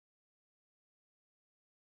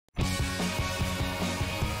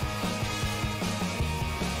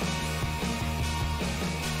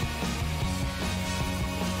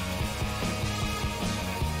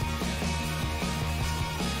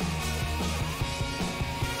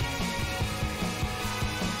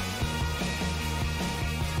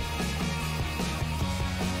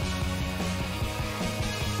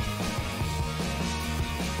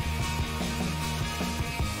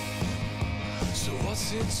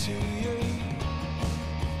what's it to you?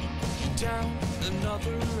 You're down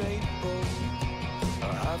another 8 ball. I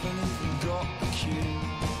haven't even got the cue.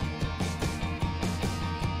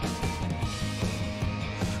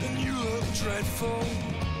 And you look dreadful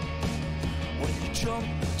when you jump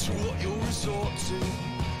to what you'll resort to.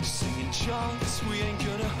 Singing chants, we ain't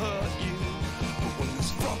gonna hurt you. But when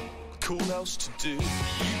there's fuck all else to do, you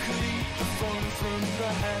could eat the foam from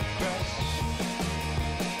the headrest.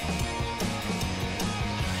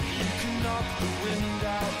 You can knock the wind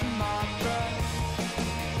out of my breath.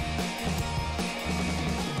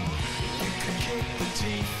 You could kick the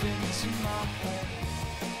teeth into my head.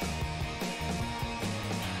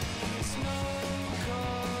 It's no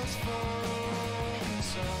cause for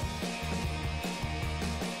concern.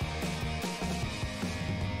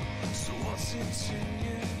 So what's it to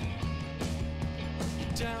you?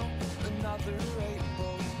 You're down another 8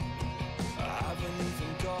 ball. I haven't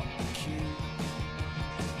even got the cue.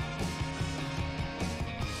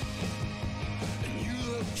 And you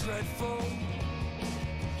look dreadful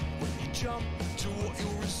when you jump to what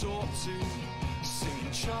you'll resort to.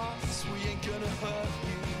 Singing chants, we ain't gonna hurt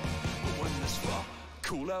you. But when there's fuck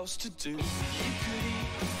all else to do, you could eat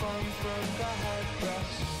the foam from the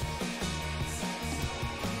headrest.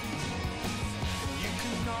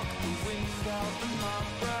 Knock the wind out of my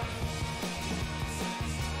breath.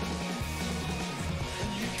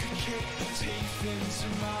 And you can kick the teeth into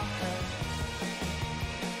my head.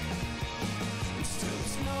 And still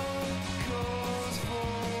there's no cause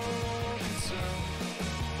for concern.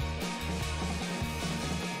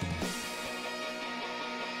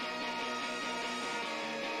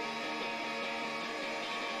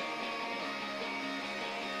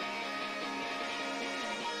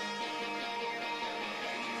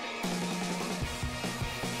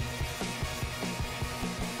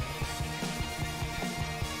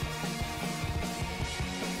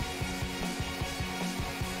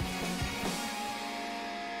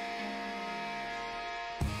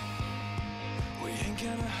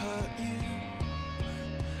 Gonna hurt you.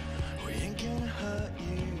 We ain't gonna hurt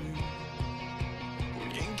you. We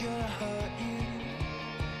ain't gonna hurt you.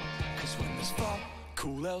 Cause when there's fuck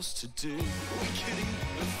all else to do, we can eat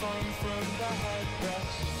the fun from the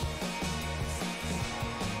headrest.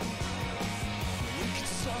 You can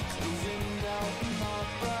suck the wind out of my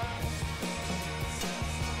breath.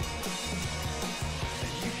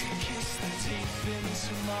 And you can kiss the teeth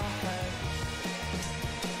into my head.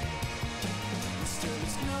 Still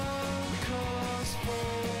there's no cause for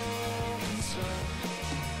concern.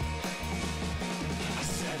 I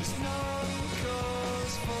said there's no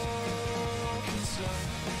cause for concern.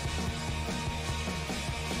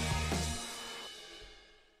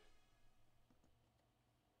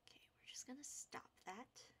 Okay, we're just gonna stop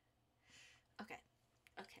that.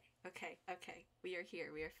 Okay. We are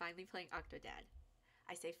here. We are finally playing Octodad.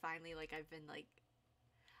 I say finally like I've been like...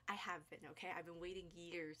 I have been, okay? I've been waiting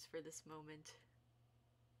years for this moment.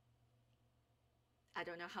 I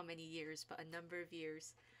don't know how many years, but a number of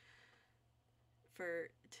years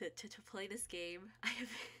to play this game.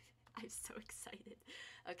 I'm so excited.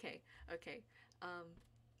 Okay.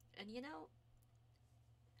 And you know,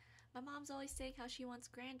 my mom's always saying how she wants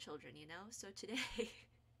grandchildren, you know? So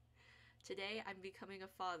today I'm becoming a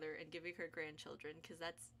father and giving her grandchildren because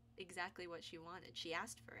that's exactly what she wanted. She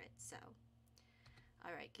asked for it, so.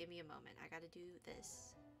 All right, give me a moment. I gotta do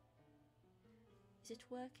this. Is it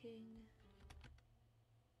working?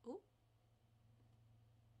 Oh,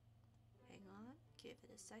 hang on, give it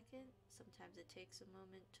a second. Sometimes it takes a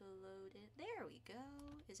moment to load it. There we go.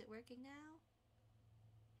 Is it working now?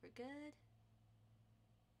 We're good.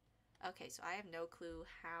 Okay, so I have no clue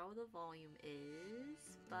how the volume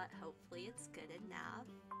is, but hopefully it's good enough.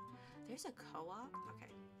 There's a co-op? Okay.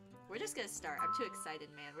 We're just gonna start. I'm too excited,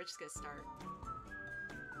 man. We're just gonna start.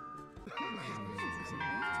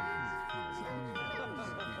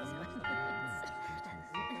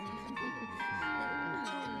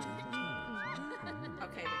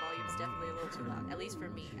 Okay, the volume's definitely a little too loud. At least for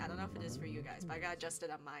me. I don't know if it is for you guys, but I gotta adjust it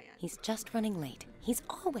on my end. He's just running late. He's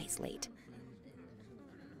always late.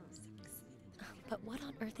 But what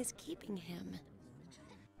on earth is keeping him?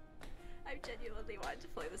 I genuinely wanted to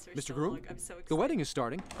play this for Mr. so Groom, long. I'm so excited. the wedding is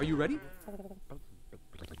starting. Are you ready?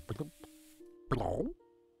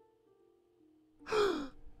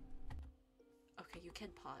 Okay, you can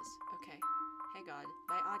pause. Okay. Hang on.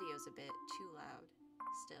 My audio's a bit too loud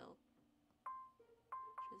still.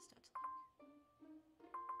 Should this start to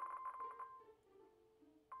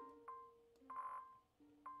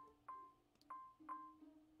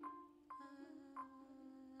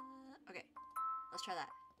okay. Let's try that.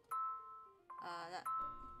 That.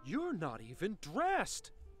 You're not even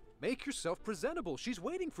dressed. Make yourself presentable. She's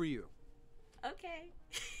waiting for you. Okay.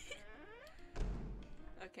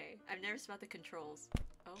 Okay, I'm nervous about the controls.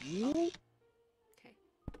 Oh. Okay.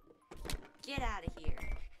 Get out of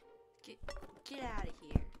here. Get out of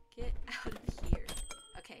here. Get out of here.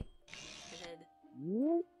 Okay. And then.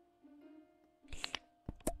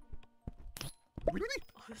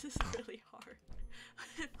 Oh, this is really hard.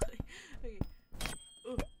 Okay.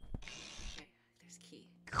 Ooh. Okay, there's key.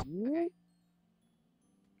 Okay.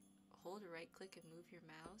 Hold right click and move your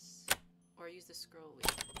mouse. Or use the scroll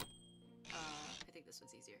wheel. I think this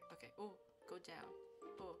one's easier. Okay. Oh, go down.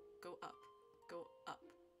 Oh, go up. Go up.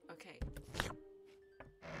 Okay.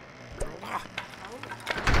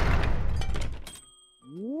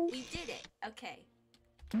 Oh. We did it. Okay.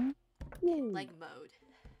 Leg mode.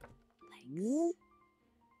 Legs.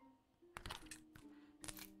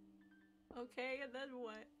 Okay, and then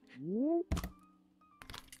what?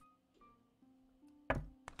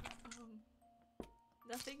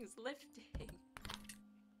 Nothing's lifting.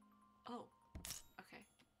 Oh. Okay.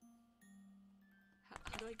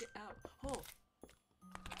 How do I get out? Oh.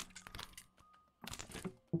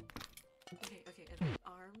 Okay, and then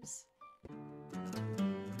arms.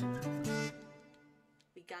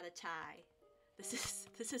 We got a tie. This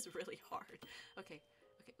is really hard. Okay,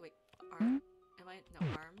 wait. Arm? Am I? No,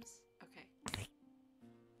 arms? Okay.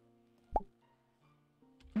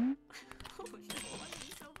 Oh no,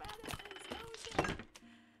 I'm so bad at this. Oh no.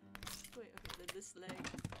 Wait, okay, then this leg.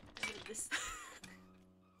 And then this.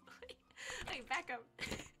 Wait, back up.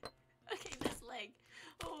 Okay, this leg.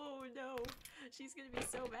 Oh no. She's gonna be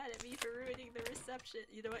so mad at me for ruining the reception.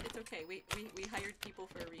 You know what? It's okay. We hired people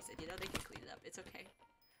for a reason. You know, they can clean it up. It's okay.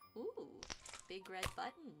 Ooh, big red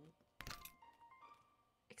button.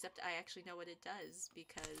 Except I actually know what it does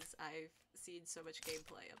because I've seen so much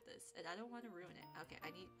gameplay of this, and I don't want to ruin it. Okay, I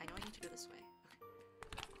know I need to go this way. Okay.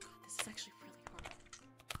 God, this is actually really hard.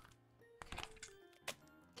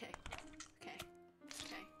 Okay.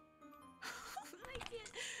 I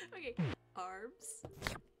can't. Okay, arms.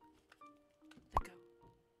 Let go.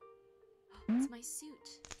 It's my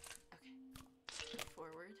suit. Okay. Go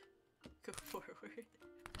forward. Go forward.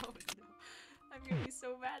 Oh no. I'm gonna be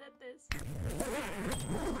so mad at this.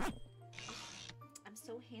 I'm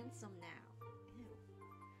so handsome now. Ew.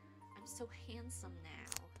 I'm so handsome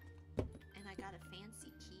now. And I got a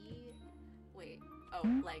fancy key. Wait. Oh,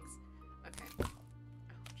 legs. Okay. Oh,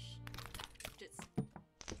 just.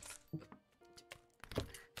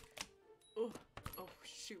 Oh,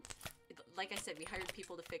 shoot. Like I said, we hired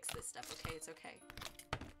people to fix this stuff, okay? It's okay.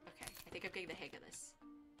 Okay, I think I'm getting the hang of this.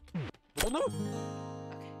 Oh no!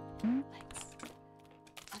 Okay, legs.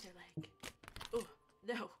 Other leg. Oh,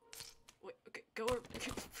 no. Wait, okay, go over.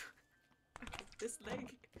 Okay, this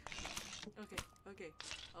leg. Okay.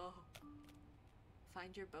 Oh.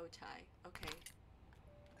 Find your bow tie. Okay.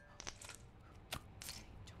 Okay,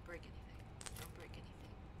 don't break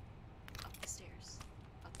anything. Up the stairs.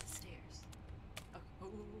 Oh,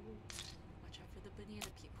 watch out for the banana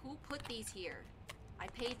peel. Who put these here? I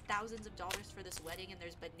paid thousands of dollars for this wedding and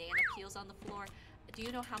there's banana peels on the floor. Do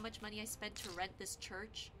you know how much money I spent to rent this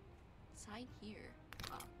church? Sign here.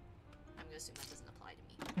 Oh, I'm gonna assume that doesn't apply to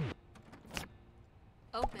me.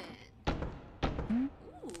 Open.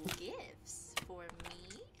 Ooh, gifts for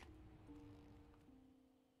me.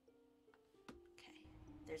 Okay,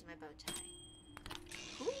 there's my bow tie.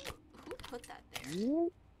 Who put that there?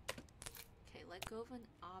 Okay, let go of an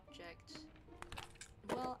object.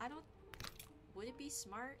 Well, I don't... Would it be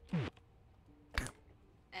smart?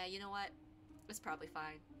 You know what? It's probably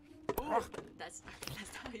fine. Ooh, that's not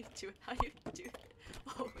how you do it. How you do it?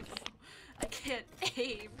 Oh no, I can't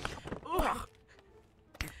aim. Ooh.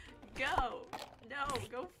 Go. No,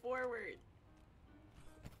 go forward.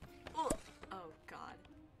 Ooh. Oh god.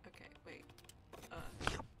 Okay, wait.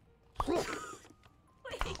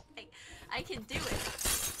 Wait. I can do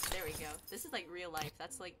it. There we go. This is like real life.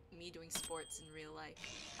 That's like me doing sports in real life.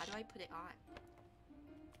 How do I put it on?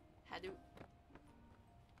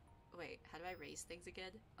 Wait, how do I raise things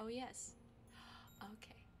again? Oh, yes.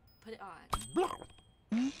 Okay. Put it on.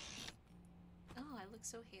 Oh, I look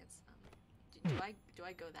so handsome. Do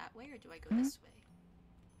I go that way or do I go this way?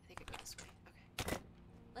 I think I go this way. Okay.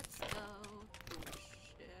 Let's go. Ooh,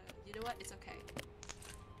 shit. You know what? It's okay.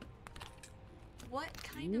 What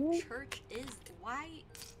kind of church is... Why...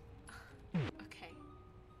 Okay.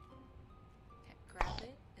 Okay, grab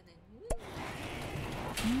it and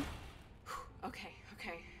then... Okay.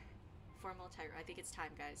 Formal attire. I think it's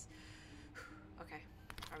time, guys. Okay.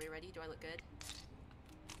 Are we ready? Do I look good?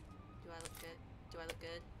 Do I look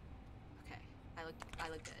good? Okay. I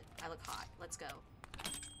look good. I look hot. Let's go.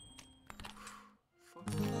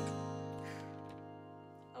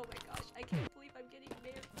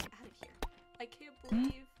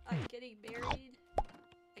 believe I'm getting married.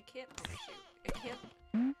 I can't. Oh shoot! I can't.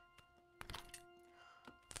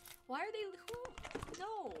 Why are they? Who?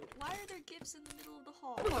 No! Why are there gifts in the middle of the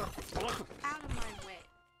hall? Out of my way.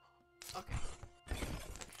 Okay.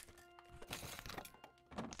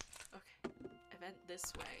 Okay. Event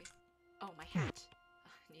this way. Oh, my hat.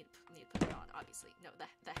 Need to put it on, obviously. No, the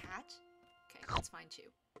hat? Okay, that's fine too.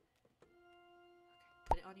 Okay,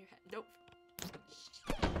 put it on your head. Nope.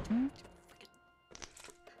 Frickin'. Put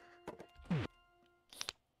the hat on.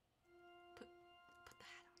 Put the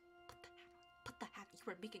hat on. Put the hat on.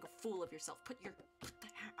 You are making a fool of yourself. Put the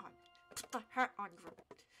hat on. Put the hat on. You are...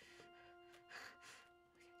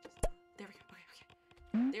 Okay, there we go.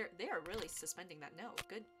 Okay. They are really suspending that note.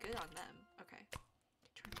 Good on them. Okay.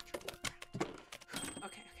 Turn.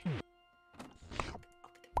 Okay.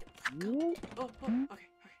 Oh, okay.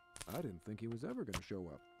 I didn't think he was ever going to show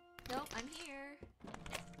up. Nope, I'm here.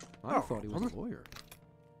 I thought he was a lawyer.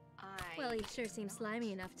 Well, he sure seems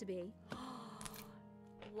slimy enough to be.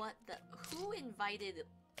 What the? Who invited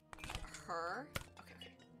her?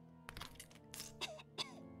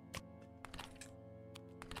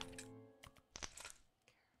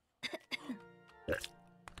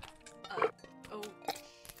 Oh.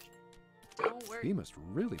 Don't worry. He must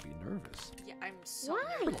really be nervous. Yeah, I'm so Why?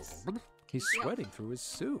 nervous. He's sweating through his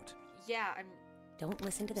suit. Yeah, I'm Don't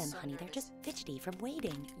listen to them, so honey. They're nervous. just fidgety from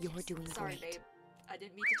waiting. You're doing sorry, great. babe. I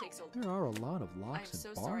didn't mean to take so long. There are a lot of I'm locks so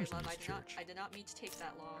and sorry, bars in love. this church. I did not mean to take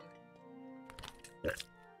that long.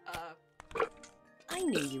 I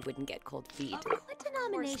knew you wouldn't get cold feet. What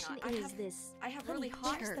denomination not. is this? I have Honey, really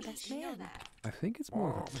hot Jack's the feet, best you know man. that. I think it's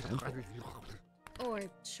more of a temple. Or Guess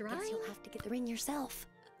shrine? you'll have to get the ring yourself.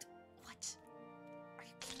 What? Are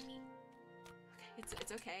you kidding me? Okay,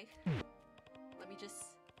 it's okay. Let me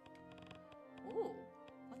just... Ooh,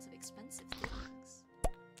 lots of expensive things.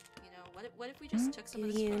 You know, what if we just took some Do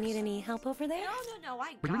of this you for need any ourselves? help over there? No,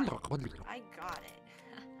 I got it. I got it.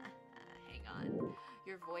 Hang on.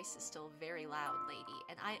 Your voice is still very loud, lady.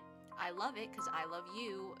 And I love it because I love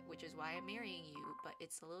you, which is why I'm marrying you, but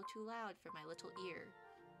it's a little too loud for my little ear.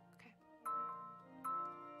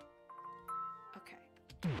 Okay.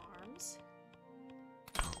 Arms.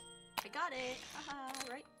 I got it. Haha,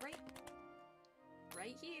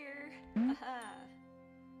 right here. Haha.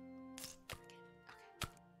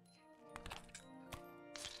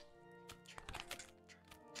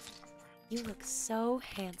 You look so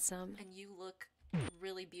handsome. And you look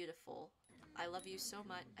really beautiful. I love you so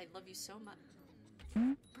much. I love you so much.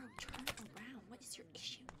 Bro, turn around. What is your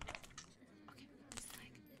issue? Okay, this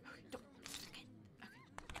leg. Okay, don't. Okay, okay.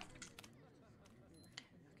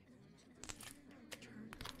 Turn.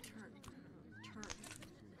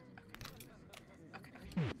 Okay.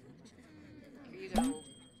 Here you go.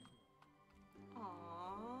 Aww.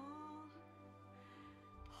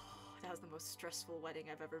 That was the most stressful wedding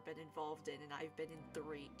I've ever been involved in, and I've been in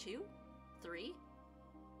two? Three?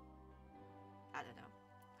 I don't know.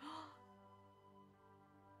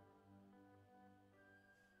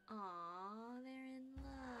 Aww, they're in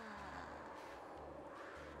love.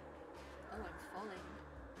 Oh, I'm falling.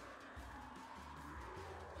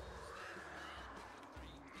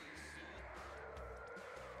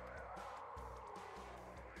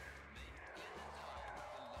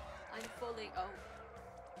 I'm falling. Oh.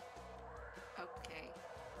 Okay.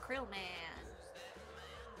 Krill Man.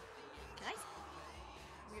 Can I?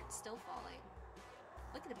 We're still falling.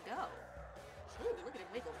 Look at him go. Ooh, look at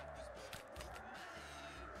him wiggle.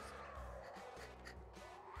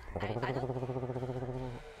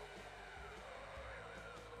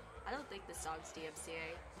 I don't think this song's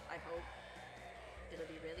DMCA. I hope. It'll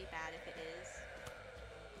be really bad if it is.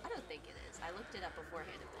 I don't think it is. I looked it up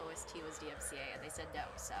beforehand if OST was DMCA and they said no,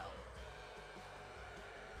 so.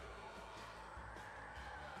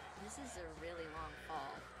 This is a really long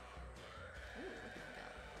fall. Ooh, look at him go.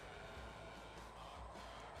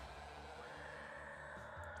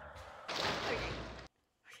 Okay.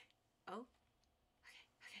 Oh.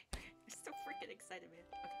 Okay. I'm so freaking excited, man.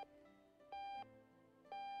 Okay.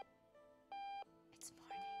 It's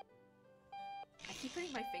morning. I keep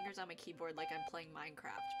putting my fingers on my keyboard like I'm playing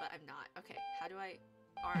Minecraft, but I'm not. Okay, how do I...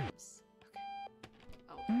 Arms. Okay.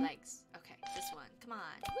 Oh, legs. Okay, this one. Come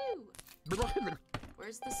on. Woo!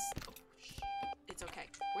 Where's this? Oh, it's okay.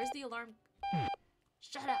 Where's the alarm?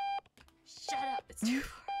 Shut up! Shut up! It's too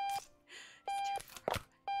far. It's too far.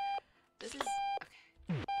 This is okay.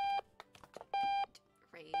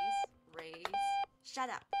 Raise. Shut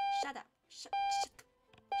up! Shut up! Shut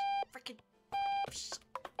freaking. Shut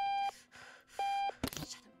up.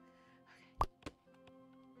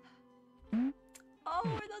 Okay. Oh,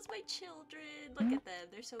 are those my children? Look at them.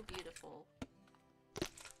 They're so beautiful.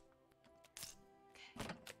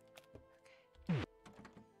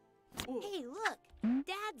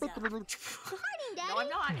 pizza. Morning, Daddy. No, I'm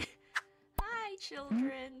not. Hi,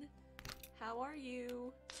 children. How are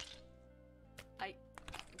you?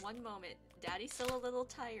 One moment. Daddy's still a little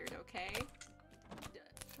tired, okay?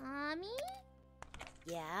 Mommy,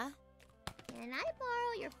 Yeah? can I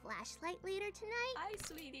borrow your flashlight later tonight? Hi,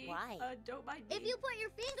 sweetie. Why? Don't mind me. If you put your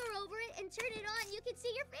finger over it and turn it on, you can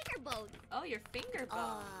see your finger bones. Oh, your finger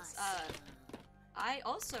bones. Awesome. I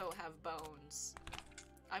also have bones.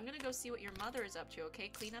 I'm gonna go see what your mother is up to, okay?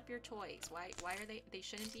 Clean up your toys. Why are they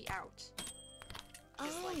shouldn't be out.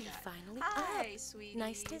 Just Oh, like you that. finally Hi, up. sweetie.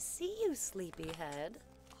 Nice to see you, sleepyhead.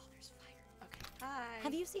 Oh, there's fire. Okay. Hi.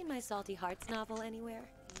 Have you seen my Salty Hearts novel anywhere?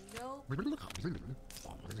 Nope. Make the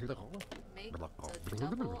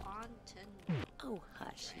double on Oh,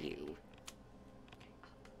 hush you.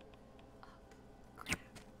 Grab. Okay.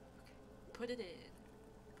 Put it in.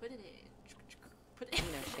 Put it in. Put it in.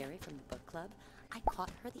 You know Sherry from the book club? I caught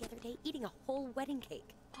her the other day eating a whole wedding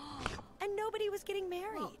cake. And nobody was getting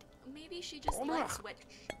married. Well, maybe she just likes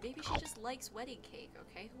Maybe she just likes wedding cake.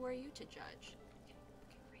 Okay, who are you to judge?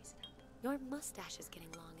 Okay, raise it up. Your mustache is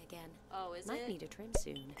getting long again. Oh, is Might it? need a trim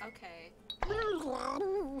soon. Okay.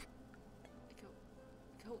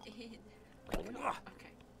 Go in.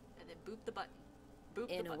 Okay, and then boop the button. Boop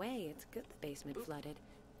the In button. a way, it's good the basement Boop. flooded.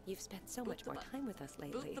 You've spent so Boop much the more button. time with us Boop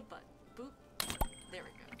lately. the button. Boop. There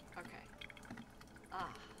we go. Okay. Ah,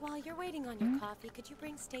 While you're waiting on your coffee, could you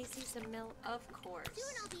bring Stacy some milk? of course.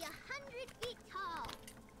 Soon I'll be 100 feet tall.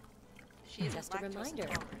 She is Just a lactose reminder,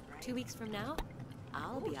 intolerant, right? 2 weeks from now,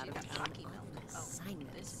 I'll Ooh, be out she's of got town chalky on milk. an Oh,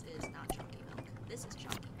 assignment. this is not chalky milk. This is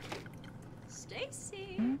chalky milk.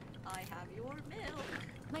 Stacy, I have your milk.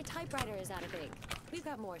 My typewriter is out of ink. We've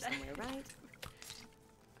got more somewhere, right?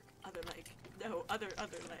 Other leg. No, other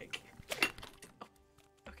leg. Oh,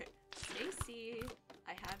 okay. Stacy,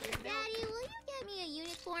 I have your milk. Daddy, will you get me a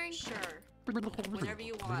unicorn? Sure. Whatever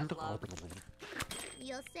you want, love.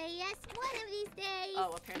 You'll say yes one of these days.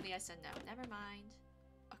 Oh, apparently I said no. Never mind.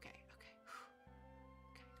 Okay. Okay,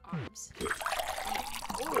 arms. Oh, Thanks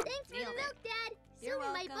for the nailed milk, it. Dad. You're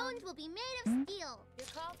Soon my welcome. bones will be made of steel. Your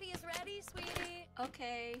coffee is ready, sweetie.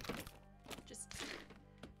 Okay. Just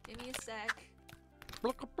give me a sec.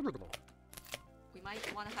 We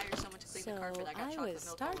might want to hire someone to clean So the carpet. I got I chocolate was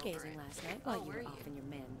milk all over stargazing it. last night Oh, while you were were you? off in your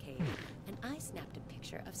man cave, and I snapped a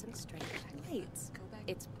picture of some strange lights. Go back.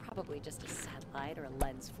 It's probably just a satellite or a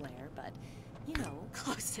lens flare, but you know,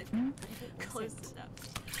 Close it. what if it Close wasn't? enough.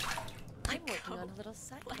 I'm Let working go. on a little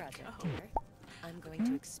side Let project go. here. I'm going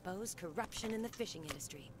to expose corruption in the fishing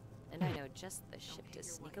industry, and I know just the ship hit to your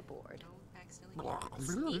sneak wife. aboard. Don't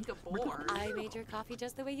accidentally sneak aboard. I made your coffee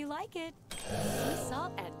just the way you like it. Sea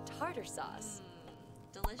salt and tartar sauce.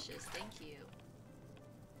 Delicious, thank you.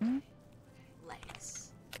 Okay.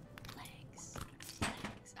 Legs. Legs.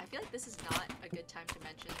 Legs. I feel like this is not a good time to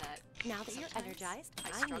mention that Now that you're sometimes energized, I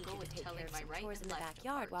I need struggle you with to take telling care of my some right chores and in the left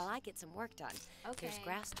backyard apart. while I get some work done. There's Okay.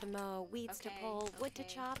 grass to mow, weeds to Okay, pull, wood to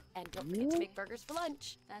okay. chop, and don't forget to make burgers for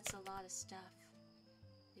lunch. That's a lot of stuff.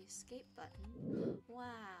 The escape button. Wow.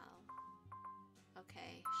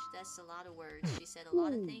 Okay, that's a lot of words. She said a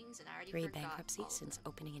lot of things, and I already 3 forgot bankruptcies all of since them.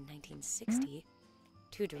 opening in 1960.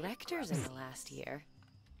 2 directors in the last year.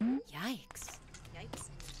 Yikes. Yikes,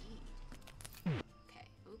 indeed. Okay,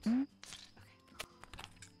 oops. Okay.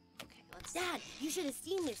 Okay, let's. Dad, you should have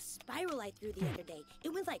seen this spiral I threw the other day. It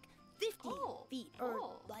went like 50 Oh, feet or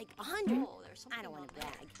oh, like 100. Oh, there's something I don't want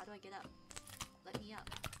wanna to brag. How do I get up? Let me up.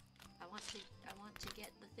 I want to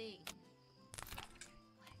get the thing.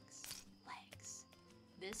 Legs. Legs.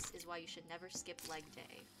 This is why you should never skip leg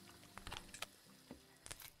day.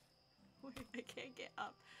 Wait, I can't get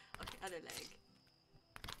up. Okay, other leg.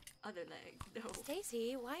 Other leg. No.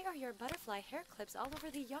 Stacy, why are your butterfly hair clips all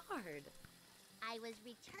over the yard? I was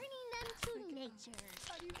returning them to nature.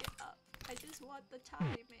 How do you get up? I just want the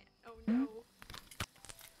time, man. Oh no.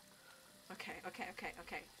 Okay.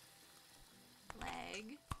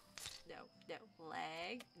 Leg. No.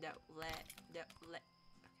 Leg. No. Leg. No. Leg.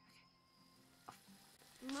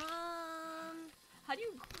 Mom, How do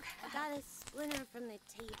you I got a splinter from the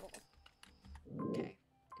table. Okay.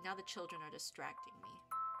 Now the children are distracting me.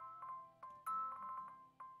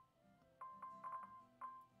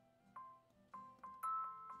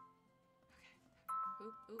 Okay.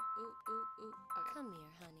 Ooh. Okay. Come here,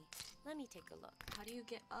 honey. Let me take a look. How do you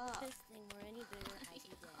get up? This thing were any bigger, I'd be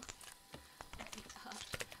dead. Let me up.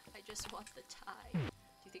 I just want the tie. Do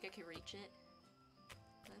you think I can reach it?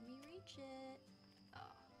 Let me reach it. Oh,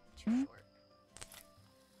 too short.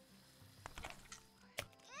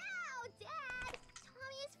 Ow, Dad!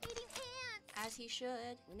 Tommy is feeding ants. As he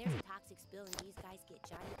should. When there's a toxic spill and these guys get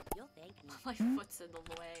giant, you'll thank me. My foot's in the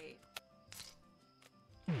way.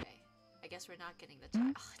 guess we're not getting the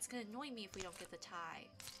tie. Oh, it's gonna annoy me if we don't get the tie.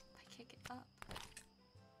 I kick it up.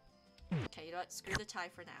 Okay, you know what? Screw the tie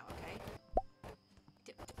for now, okay?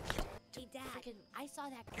 Hey, Dad, Freaking- I saw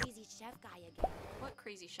that crazy chef guy again. What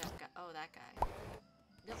crazy chef guy? Oh, that guy.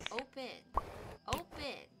 No, open!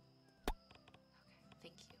 Open! Okay,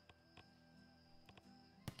 thank you.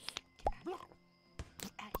 Get out of here.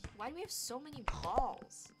 Get out of here. Why do we have so many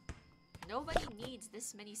balls? Nobody needs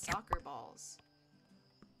this many soccer balls.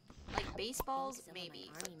 Like baseballs, Some of my maybe.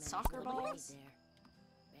 army But men soccer still buried balls? there.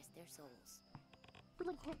 Rest their souls.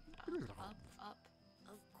 Up, up.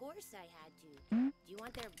 Of course I had to. Do you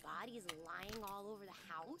want their bodies lying all over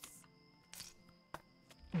the house?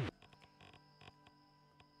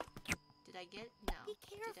 Did I get? No. Be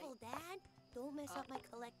Did careful, Dad. Don't mess up my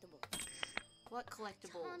collectibles. What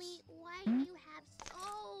collectibles? Tommy, why do you have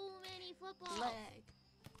so many footballs? Leg.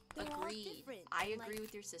 They're all Agreed. different, I and, agree like,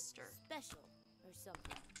 with your sister. Special or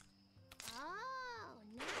something. Oh,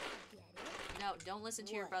 now I get it. No, don't listen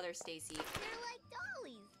to your What? brother, Stacy. They're like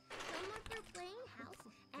dollies. Some are for playing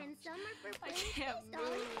house, and some are for I playing can't space dolls,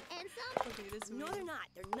 move. and some. Okay, this No, way. they're not.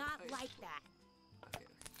 They're not Okay. like that. Okay.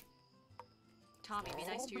 Tommy, be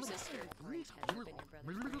nice to your sister. Great, has been your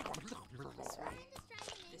brother's friend. This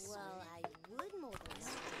way. This Well, way. I would mow the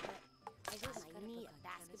lawn, but I hurt my knee at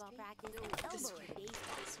basketball practice and This elbow way. at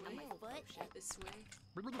baseball This on way. my foot. This way.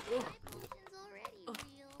 My potion's already Oh.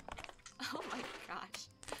 real. Oh my gosh.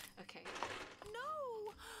 Okay.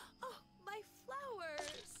 No! Oh, my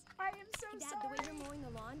flowers! I am so Dad, the way you're mowing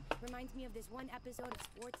the lawn reminds me of this one episode of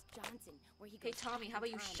Sports Johnson where he Hey, goes Tommy, back how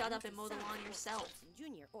in about you time shut and up and meets mow the his son, lawn Sports yourself?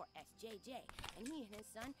 Johnson Jr. or SJJ, and he and his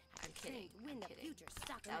son I'm are kidding. trained to win I'm the kidding. future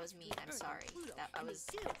soccer That was match mean. with I'm Earth and sorry. Pluto, That and they was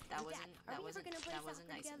do. that Dad, wasn't are we that ever wasn't gonna play that wasn't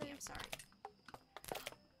soccer nice of together? me. I'm sorry.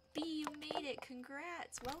 B, you made it.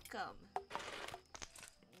 Congrats. Welcome.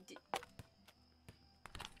 D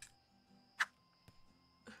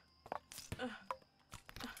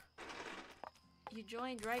You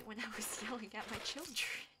joined right when I was yelling at my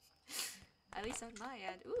children. At least on my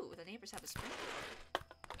end. Ooh, the neighbors have a sprinkler.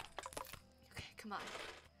 Okay, come on.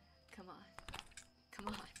 Come on. Come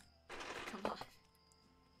on. Come on.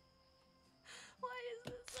 Why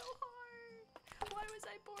is this so hard? Why was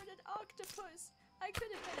I born an octopus? I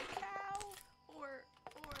could have been a cow or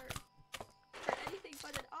anything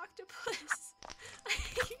but an octopus.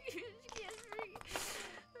 You can't bring.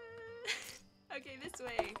 Okay, this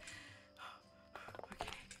way.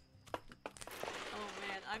 Okay. Oh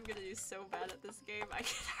man, I'm gonna do so bad at this game. I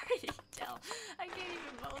can already tell. I can't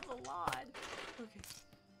even mow the lawn. Okay.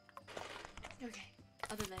 Okay.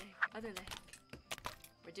 Other leg. Other leg.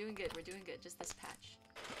 We're doing good. We're doing good. Just this patch.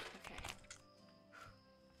 Okay.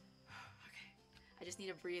 Okay. I just need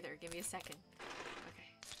a breather. Give me a second. Okay.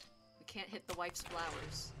 We can't hit the wife's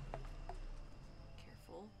flowers.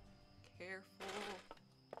 Careful. Careful.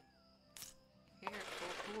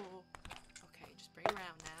 Careful. Okay, just bring it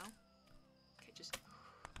around now. Okay, just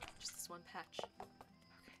this one patch.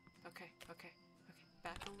 Okay. Okay.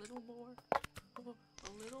 Back a little more. Oh,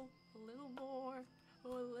 a little more. Oh,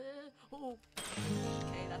 a little. Oh.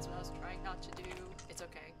 Okay, that's what I was trying not to do. It's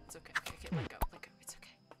okay. It's okay. Okay, let go. Let go. It's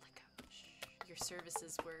okay. Let go. Shh. Your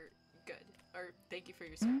services were good. Or thank you for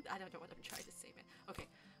your service. I don't know what I'm trying to say, man. Okay.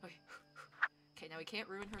 Okay, now we can't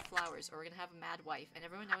ruin her flowers or we're gonna have a mad wife. And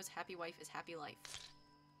everyone knows happy wife is happy life.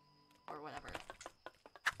 Or whatever.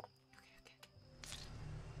 Okay.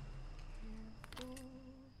 Careful.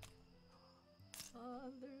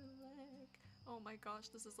 Other leg. Oh my gosh,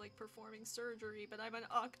 this is like performing surgery, but I'm an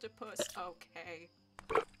octopus. Okay.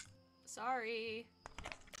 Sorry.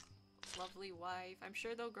 Lovely wife. I'm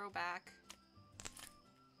sure they'll grow back.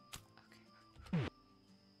 Okay.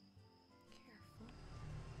 Careful.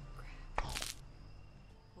 Grab.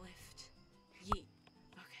 Lift. Yeet.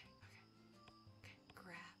 Okay.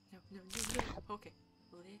 Grab. No. Okay.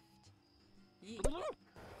 Lift. Yeet.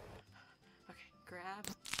 Okay. Grab.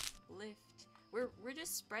 Lift. We're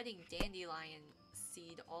just spreading dandelion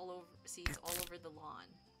seeds all over the lawn.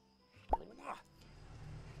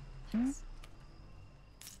 Let's.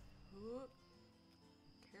 Ooh.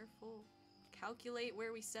 Careful. Calculate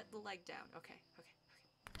where we set the leg down. Okay. Okay.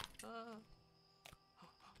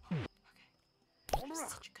 I'm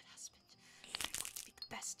such a good husband. I'm going to be the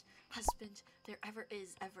best husband there ever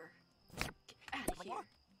is ever. Get out of here.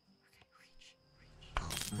 Okay, reach.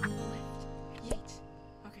 Lift. Yeet.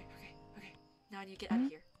 Okay. Now I need to get out of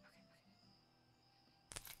here.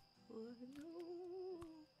 Okay.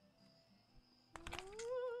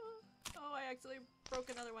 Oh, I accidentally broke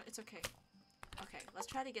another one. It's okay. Okay, let's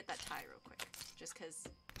try to get that tie real quick. Just because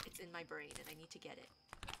it's in my brain and I need to get it.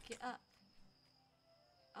 Get up.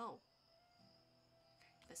 Oh.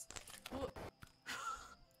 Okay, this leg.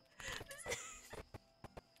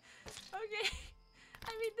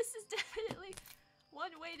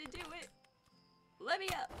 way to do it. Let me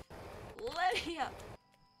up. Let me up.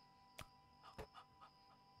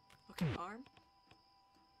 Okay, arm.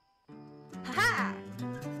 Haha!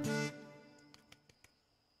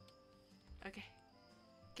 Okay.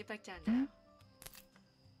 Get back down now.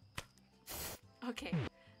 Okay.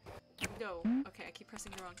 No. Okay, I keep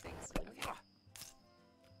pressing the wrong things. Okay.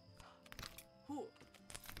 Hoo.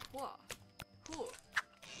 Wah. Hoo.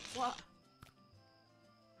 Wah.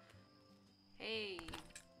 Hey,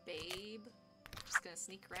 babe. Just gonna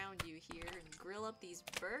sneak around you here and grill up these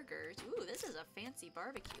burgers. Ooh, this is a fancy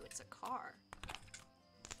barbecue. It's a car.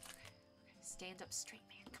 Okay. Stand up straight,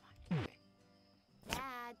 man. Come on. Okay.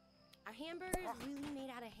 Dad, are hamburgers really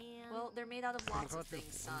made out of ham? Well, they're made out of lots of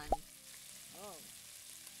things, son. Oh.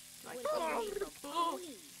 Like, What are they made from oh.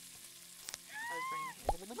 ponies? I was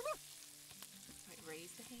burning my hand. Right,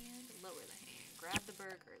 raise the hand, lower the hand, grab the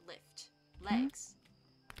burger, lift. Legs.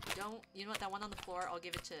 Don't, you know what, that one on the floor, I'll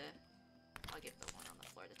give the one on the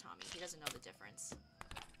floor to Tommy. He doesn't know the difference.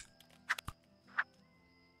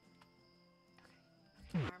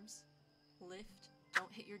 Okay, arms. Lift.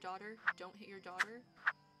 Don't hit your daughter. Don't hit your daughter.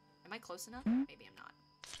 Am I close enough? Maybe I'm not.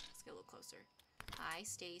 Let's get a little closer. Hi,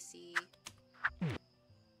 Stacy. Okay.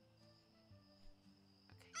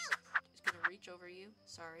 Just gonna reach over you.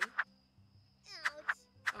 Sorry. Ouch.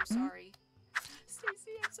 Oh, sorry.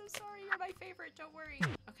 Stacy, I'm so sorry. You're my favorite. Don't worry.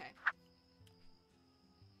 Okay.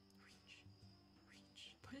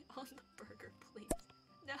 Reach. Put it on the burger, please.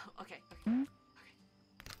 No. Okay. Okay.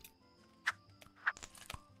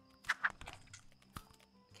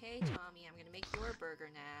 Okay, Tommy, I'm gonna make your burger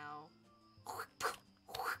now.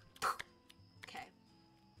 Okay.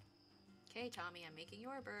 Okay, Tommy, I'm making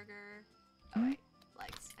your burger. Oh, wait.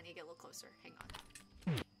 Legs. I need to get a little closer. Hang on.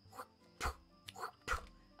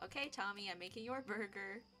 Okay, Tommy, I'm making your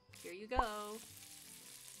burger. Here you go.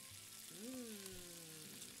 Mmm.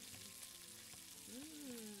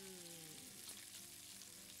 Mmm.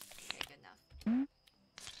 Okay, good enough. Arms,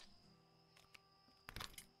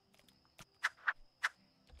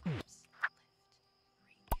 lift, reach.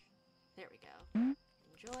 There we go.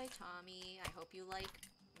 Enjoy, Tommy. I hope you like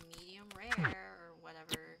medium rare or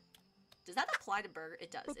whatever. Does that apply to burger?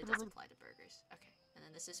 It does. It does apply to burgers. Okay. And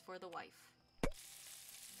then this is for the wife. The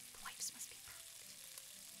wife's must be perfect.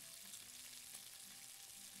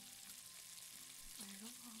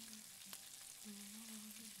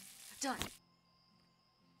 Done.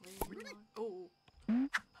 Oh.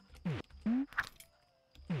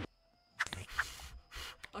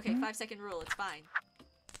 Okay, 5-second rule. It's fine.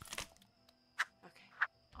 Okay.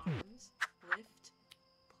 Arms. Lift.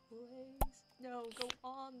 Place. No, go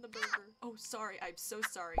on the burger. Oh, sorry. I'm so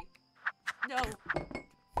sorry. No.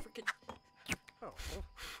 Freaking. Oh.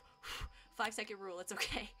 5-second rule. It's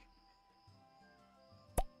okay.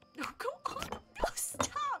 No, go on. No,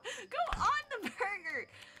 stop. Go on the burger.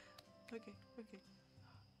 Okay. Okay.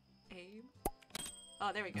 Aim.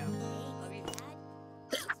 Oh, there we go. Let me.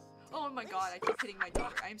 Oh my god, I keep hitting my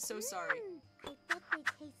daughter. I'm so sorry. I bet they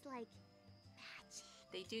taste like magic.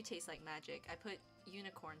 They do taste like magic. I put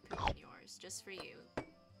unicorn poop in yours, just for you.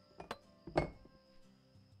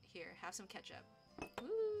 Here, have some ketchup.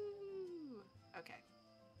 Woo! Okay.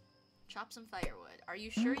 Chop some firewood. Are you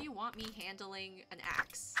sure you want me handling an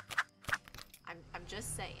axe? I'm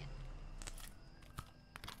just saying.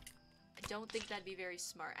 I don't think that'd be very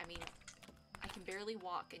smart. I mean, I can barely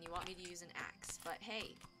walk and you want me to use an axe, but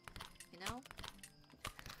hey, you know?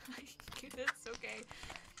 It's okay.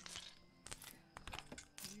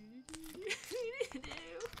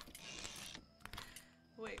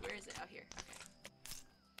 Wait, where is it? Oh, here.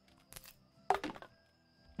 Okay.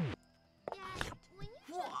 Dad, when you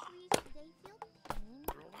chop trees, do they feel pain?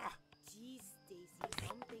 Jeez, Stacy,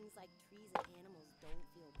 some things like trees and animals don't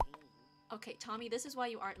feel pain. Okay, Tommy, this is why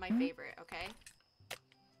you aren't my favorite, okay?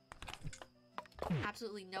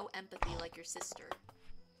 Absolutely no empathy like your sister.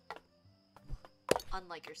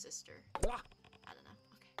 Unlike your sister. I don't know.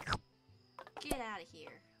 Okay. Get out of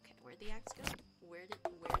here. Okay, where'd the axe go? Where did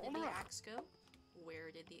the axe go?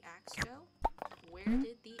 Where did the axe go? Where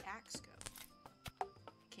did the axe go?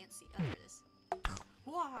 Can't see. Oh, there it is.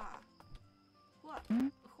 Wah! Wah!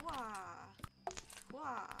 Wah!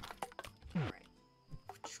 Wah! Alright.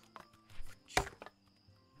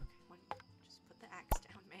 Okay, just put the axe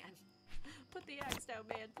down, man. Put the axe down,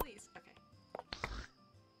 man, please. Okay.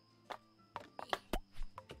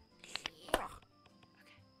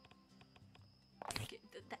 Okay. Get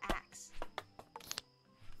the axe.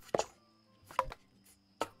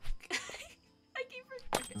 I keep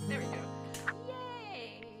okay, there we go.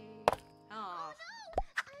 Yay! Oh. Oh no!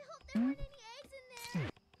 I hope there weren't any eggs in there.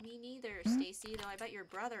 Me neither, Stacy, though I bet your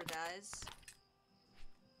brother does.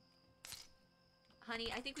 Honey,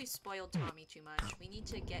 I think we spoiled Tommy too much. We need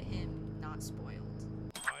to get him not spoiled.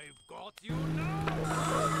 I've got you now!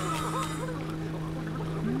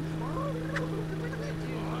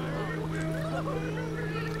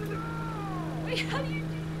 Wait, how do you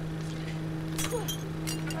do?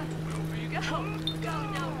 Go,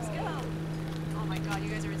 Gnomes, go! Oh my god, you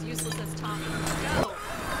guys are as useless as Tommy. Go!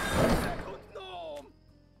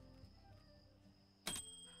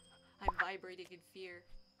 I'm vibrating in fear.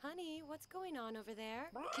 Honey, what's going on over there?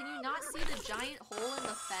 Can you not see the giant hole in the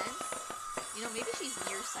fence? You know, maybe she's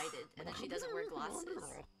nearsighted and then she doesn't wear glasses.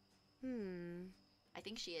 I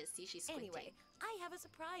think she is. See, she's squinting. Anyway, I have a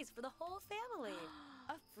surprise for the whole family.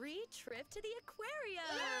 A free trip to the aquarium.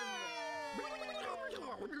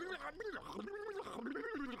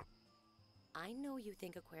 I know you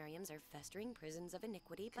think aquariums are festering prisons of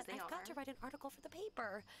iniquity, but they I've got are. to write an article for the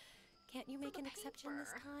paper. Can't you make an exception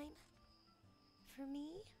this time? For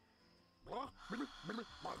me? Oh.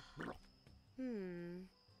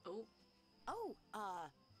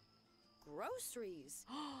 Groceries.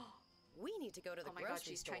 We need to go to the Oh my grocery god,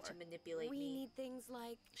 she's store. trying to manipulate We me. need things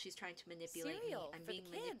like, She's trying to manipulate me. cereal I'm for the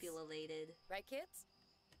being kids. manipulated. right, kids?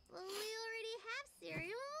 Well, we already have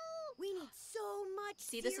cereal. We need so much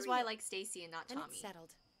See, this is why I cereal. like Stacy and not And Tommy. it's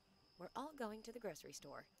settled. We're all going to the grocery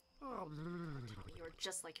store. You're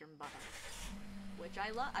just like your mother. Which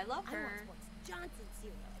I love. I love her. I want Johnson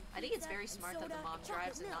cereal. I think it's pizza very and smart that the soda mom and chocolate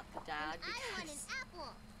drives and milk. not the dad. I want an Because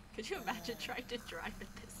apple. could you imagine trying to drive in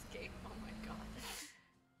this game? Oh my god.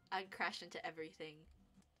 I'd crash into everything.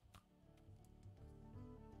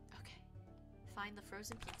 Okay. Find the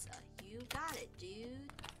frozen pizza. You got it,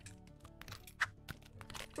 dude.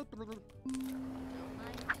 Don't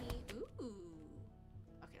mind me. Ooh.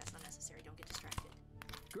 Okay, that's not necessary. Don't get distracted.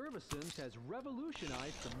 Gervison's has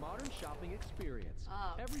revolutionized the modern shopping experience.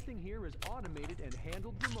 Oh, okay. Everything here is automated and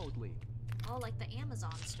handled remotely. Oh, like the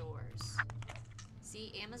Amazon stores.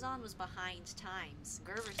 See, Amazon was behind times.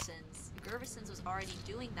 Gervison's was already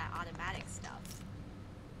doing that automatic stuff.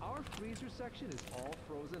 Our freezer section is all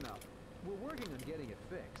frozen up. We're working on getting it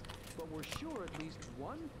fixed, but we're sure at least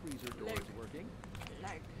one freezer door is working.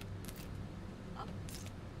 Leg. Up.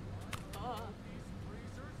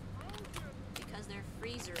 Because they're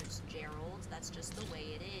freezers, Gerald. That's just the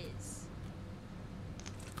way it is.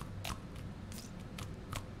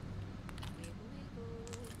 Wiggle, wiggle.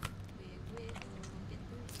 Wiggle, get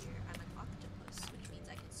through here. I'm an octopus, which means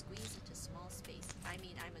I can squeeze into small space. I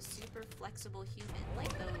mean, I'm a super flexible human,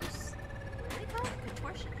 like those. What do they call it?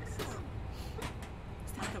 Contortionists.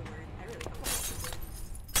 Is that the word? I really hope that's the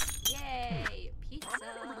word. Yay! Pizza!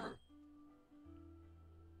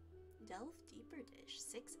 Delve deeper dish.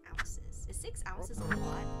 6 ounces. Is 6 ounces a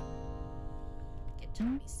lot? Get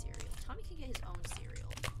Tommy's cereal. Tommy can get his own cereal.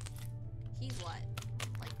 He's what?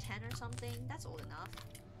 Like 10 or something? That's old enough.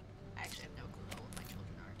 I actually have no clue how old my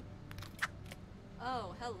children are.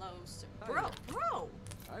 Oh, hello, sir. Bro! Hiya. Bro!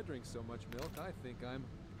 I drink so much milk, I think I'm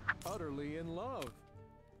utterly in love.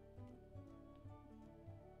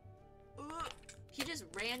 Ugh. He just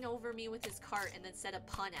ran over me with his cart and then said a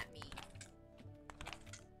pun at me.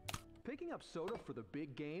 Picking up soda for the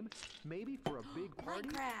big game? Maybe for a big party?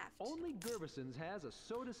 Minecraft! Only Gervison's has a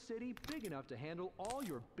soda city big enough to handle all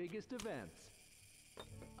your biggest events.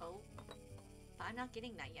 Oh. I'm not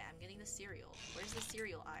getting that yet. I'm getting the cereal. Where's the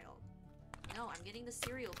cereal aisle? No, I'm getting the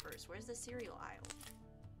cereal first. Where's the cereal aisle?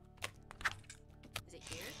 Is it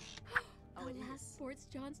here? Oh, it the last is. Sports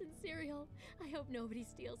Johnson cereal. I hope nobody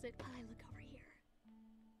steals it while I look over here.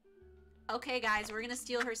 Okay, guys, we're gonna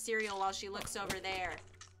steal her cereal while she looks over there.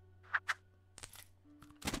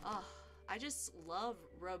 Oh, I just love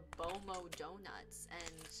Rabomo donuts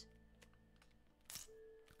and...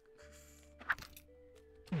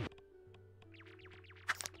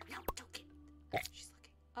 No, don't get... She's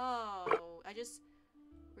looking. Oh, I just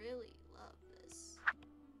really love this.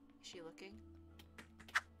 Is she looking?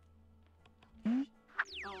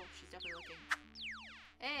 Oh, she's definitely looking.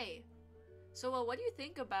 Hey! So, what do you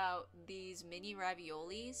think about these mini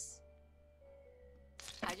raviolis?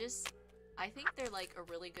 I think they're like a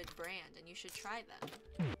really good brand and you should try them.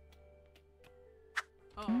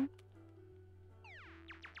 Oh.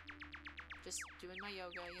 Just doing my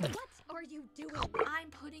yoga, you know. What are you doing? I'm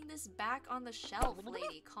putting this back on the shelf,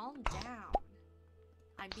 lady. Calm down.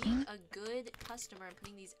 I'm being a good customer and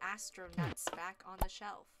putting these astronauts back on the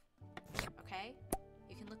shelf. Okay?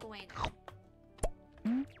 You can look away now.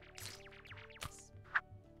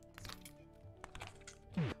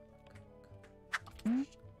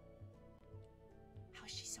 How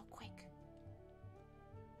is she so quick?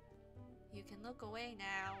 You can look away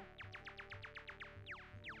now.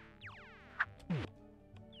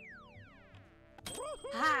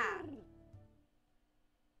 Ha!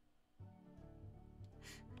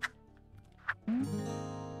 I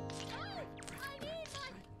need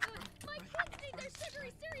my kids need their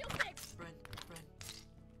sugary cereal fix. Run, run.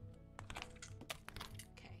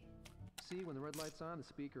 Okay. See, when the red light's on, the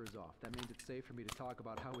speaker is off. That means it's safe for me to talk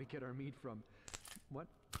about how we get our meat from... What?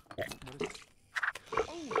 What is it?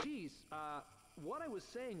 Oh, geez. What I was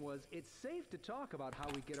saying was, it's safe to talk about how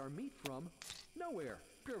we get our meat from nowhere.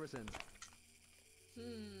 Gervison's.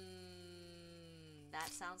 That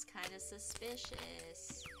sounds kind of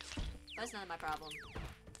suspicious. That's none of my problem.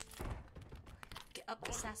 Get up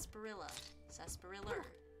the sarsaparilla. Sarsaparilla.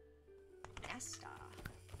 Nasta.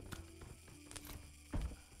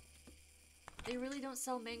 They really don't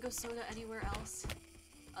sell mango soda anywhere else,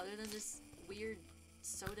 other than this weird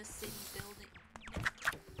Soda City building.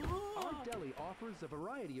 Our deli offers a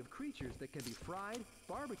variety of creatures that can be fried,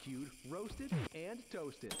 barbecued, roasted, and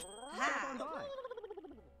toasted. Stop on by.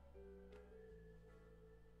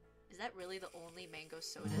 Is that really the only mango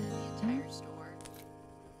soda in the entire store?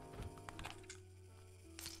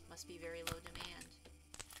 Must be very low demand.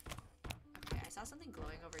 Okay, I saw something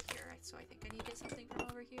glowing over here, so I think I need to get something from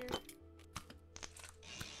over here.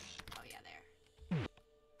 Oh yeah, there.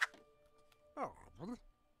 Not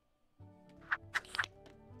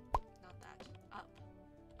that. Up.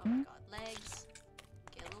 Oh my god, legs.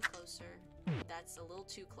 Get a little closer. That's a little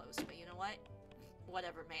too close, but you know what?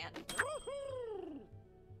 Whatever, man.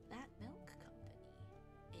 That milk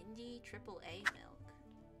company. Indie AAA milk.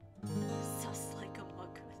 Sus like a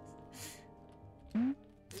mugwort.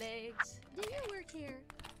 Legs. Do you work here?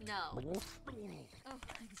 No. Oh,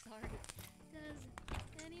 I'm sorry. Does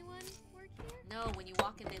anyone work here? No, when you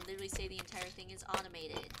walk in, they literally say the entire thing is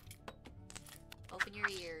automated. Open your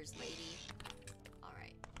ears, lady.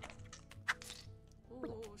 Alright.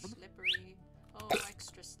 Ooh, slippery. Oh,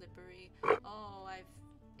 extra slippery. Oh, I've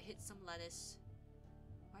hit some lettuce.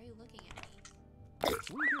 Why are you looking at me?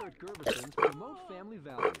 We here at Gervison's promote family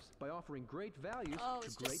values by offering great values Oh, to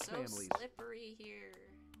it's great just so families. slippery here.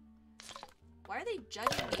 Why are they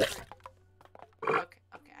judging me for...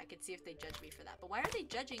 Okay, I could see if they judge me for that. But why are they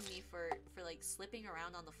judging me for like slipping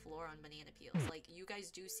around on the floor on banana peels? Like, you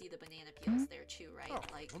guys do see the banana peels there too, right?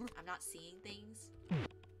 Like, I'm not seeing things.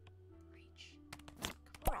 Reach.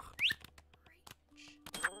 Come on. Reach.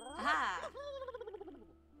 Aha!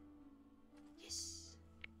 Yes.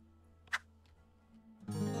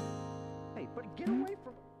 Hey, but get away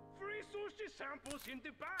from... Free sushi samples in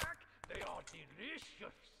the back. They are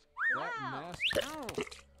delicious. Wow.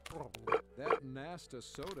 That Nasta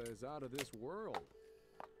soda is out of this world.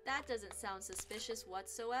 That doesn't sound suspicious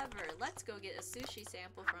whatsoever. Let's go get a sushi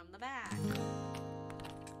sample from the back.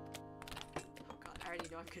 Oh god, I already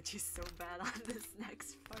know I'm gonna do so bad on this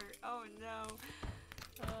next part. Oh no.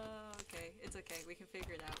 Okay, it's okay. We can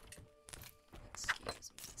figure it out.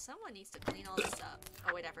 Excuse me. Someone needs to clean all this up.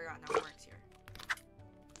 Oh wait, I forgot how it works here.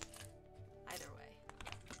 Either way.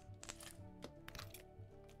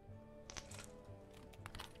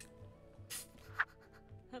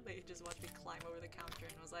 That lady just watched me climb over the counter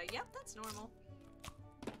and was like, yep, that's normal.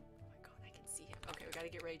 Oh my god, I can see him. Okay, we gotta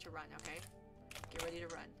get ready to run, okay? Get ready to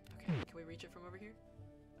run. Okay, can we reach it from over here?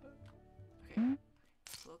 Okay, a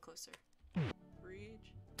little closer.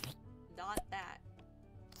 Reach. Not that.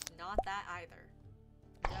 Not that either.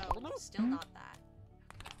 No, still not that.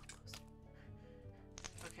 Okay, a little closer.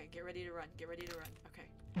 Okay, get ready to run. Get ready to run. Okay.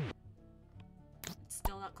 It's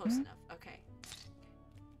still not close enough. Okay.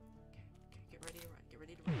 Okay, get ready to run. Get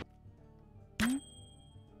ready to run.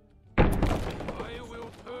 I will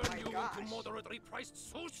turn you into moderately priced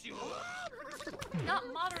sushi. Not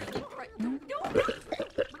moderately priced. No.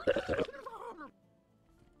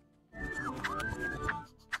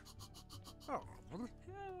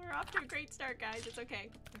 We're off to a great start, guys. It's okay.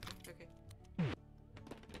 Okay.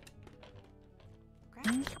 Grab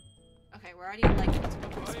it. Okay, we're already like. I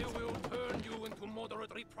will turn you into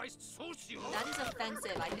moderately priced sushi. That is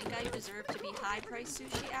offensive. I think I deserve to be high-priced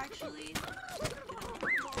sushi, actually.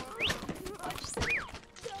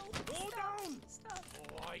 Slow down. Stop.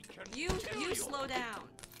 Oh, I can You slow down.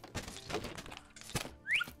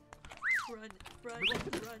 Run. Oh,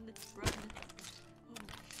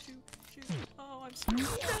 shoot. Oh, I'm screwed.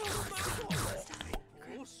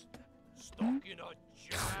 No, Stuck in a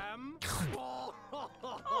jam. Oh,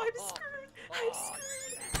 I'm screwed.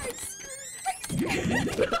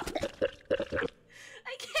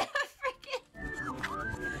 I can't freaking.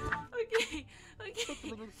 Okay.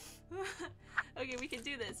 Okay, we can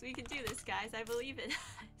do this. Guys. I believe in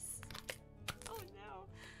us. Oh no.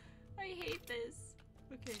 I hate this.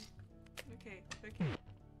 Okay.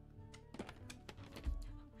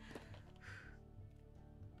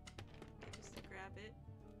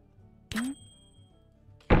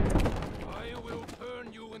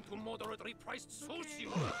 into moderately priced sushi.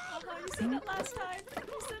 Oh, you said that last time.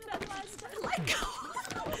 You said that last time. Let go.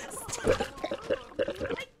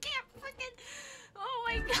 I can't fucking. Oh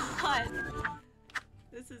my god.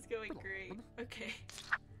 This is going great. Okay.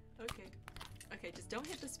 Okay. Okay, just don't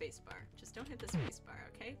hit the space bar. Just don't hit the space bar,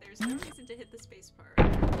 okay? There's no reason to hit the space bar.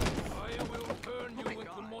 I will turn you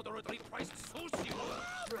into moderately priced sushi.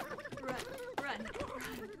 Run, run, run, run. Come on,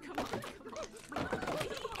 come on.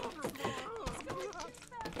 It's going too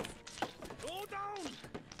fast. Go down.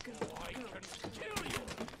 Go, I can kill you.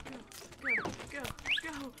 go,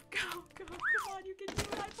 go. Come on, you can do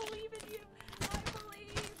it. I believe in you. I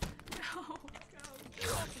believe. Go.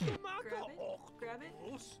 Grab it.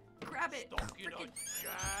 Grab it. Stuck in a Frickin'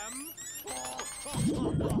 jam.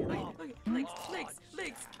 Okay,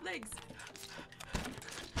 legs.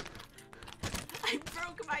 I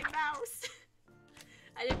broke my mouse.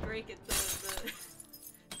 I didn't break it, the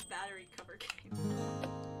battery cover came.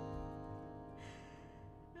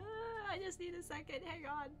 I just need a second, hang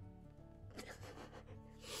on.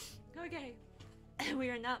 Okay. We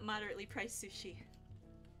are not moderately priced sushi.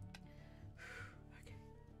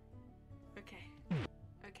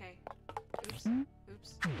 Okay.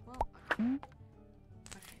 Oops. Well, okay.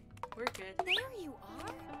 We're good. There you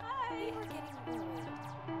are. Hi. We were getting worried.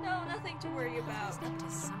 No, nothing to worry about. Up to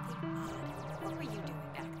something odd. What were you doing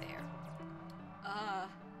back there?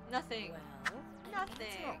 Nothing. Well, Nothing.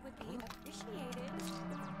 It would be appreciated.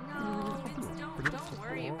 No, don't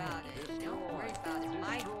worry about it. Don't worry about it.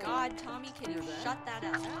 My God, Tommy, can you shut that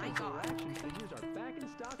up? My God. Action figures are back in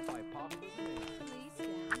stock by popular demand. Please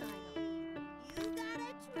stand idle. You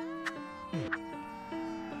gotta try.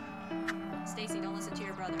 Stacy, don't listen to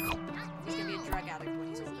your brother. He's gonna be a drug addict when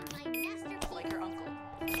he's older. Like your uncle.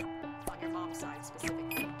 On your mom's side,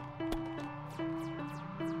 specifically.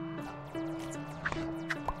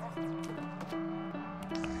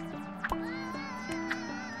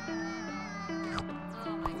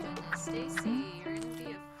 Oh my goodness, Stacy, you're gonna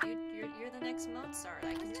be you're the next Mozart,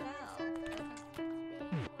 I can tell.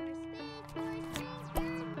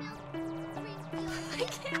 I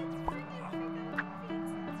can't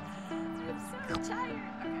I'm so tired.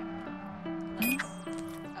 Okay.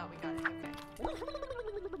 Oh, we got it. Okay.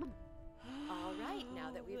 All right, now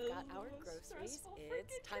that we've got our groceries,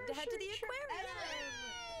 it's time to head to the aquarium.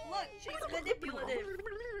 Look, she's manipulative.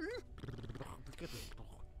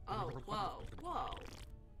 Oh, whoa.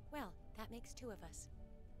 Well, that makes two of us.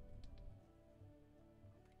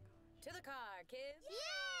 To the car, kids.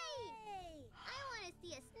 Yay! I want to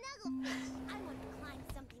see a snugglefish. I want to climb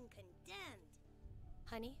something condemned.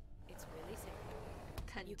 Honey, it's really simple.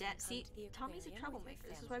 You can come See, to the Tommy's a aquarium with troublemaker.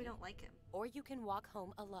 your This is why we family, don't like him. Or you can walk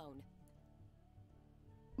home alone.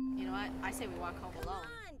 You know what? I say we walk home Come alone.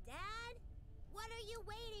 on, Dad. What are you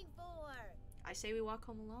waiting for? I say we walk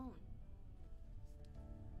home alone.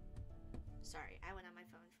 Sorry, I went on my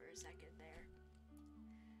phone for a second there.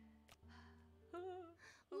 Oh my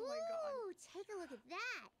God. Ooh, take a look at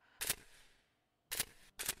that.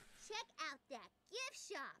 Check out that gift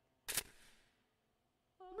shop.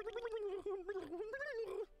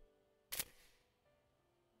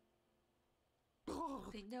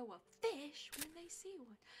 They know a fish when they see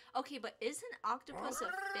one. Okay, but isn't octopus a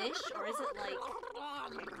fish, or is it like...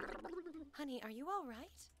 Honey, are you all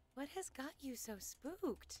right? What has got you so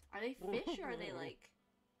spooked? Are they fish or are they like...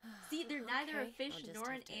 See, they're neither a Okay, fish I'll just nor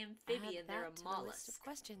an have to amphibian, add they're that a to the list mollusk. of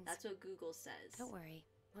questions. That's what Google says. Don't worry,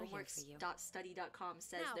 we're here for you. Homeworks.study.com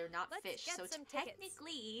says Now, they're not let's fish, get so some tickets.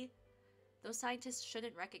 technically, those scientists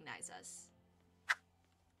shouldn't recognize us.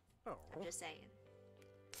 Oh. I'm just saying.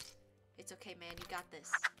 It's okay, man. You got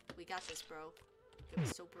this. We got this, bro. You're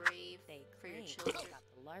so brave They for your claim children. they've got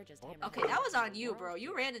the largest hammerhead Okay, that was in on the you, world. bro.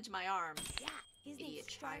 You ran into my arm. Yeah, his Idiot name's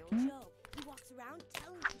child. Shark Joe. He walks around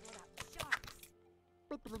telling people about sharks.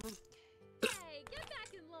 Hey, get back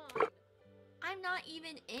in line. I'm not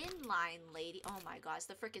even in line, lady. Oh my gosh,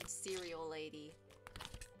 the freaking cereal lady.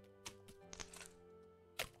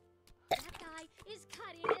 That guy is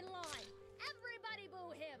cutting in line. Everybody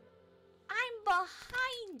boo him. I'm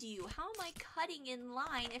behind you. How am I cutting in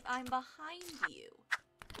line if I'm behind you?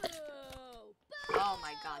 Boo! Oh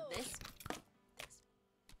my god, this. I'm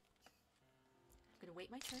gonna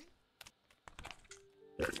wait my turn.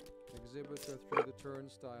 Exhibits are through the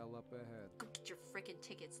turnstile up ahead. Go get your freaking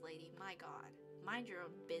tickets, lady. My god. Mind your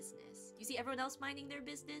own business. You see everyone else minding their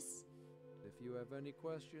business? If you have any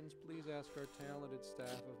questions, please ask our talented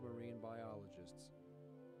staff of marine biologists.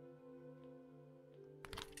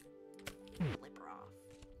 Flip her off.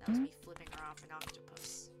 That was me flipping her off an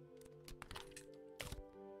octopus.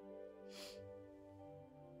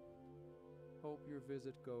 Hope your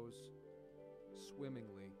visit goes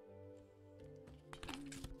swimmingly.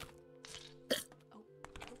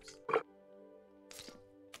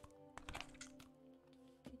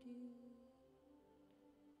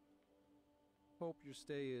 hope your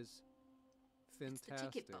stay is It's the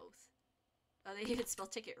fantastic. ticket both. Oh, they even spell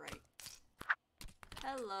ticket right.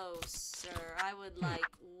 Hello, sir. I would like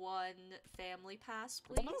 1 family pass,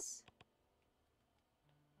 please.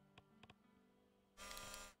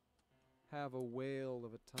 Have a whale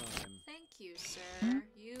of a time. Thank you, sir.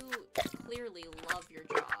 You clearly love your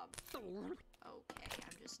job. Okay,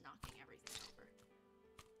 I'm just knocking everything over.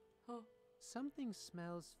 Oh. Something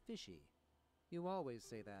smells fishy. You always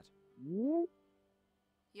say that.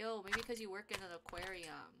 Yo, maybe because you work in an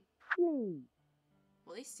aquarium. Will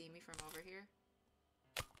they see me from over here?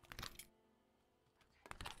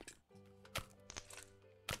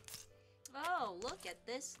 Oh, look at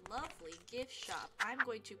this lovely gift shop. I'm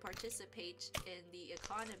going to participate in the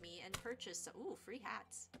economy and purchase some— ooh, free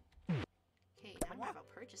hats. Okay, now what about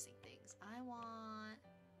purchasing things? I want—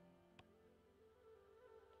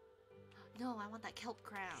 no, I want that kelp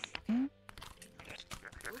crown. Okay.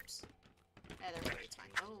 Oops. Yeah, there we go, it's fine.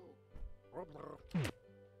 Oh.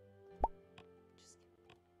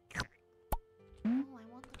 No, I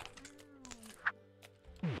want the crown.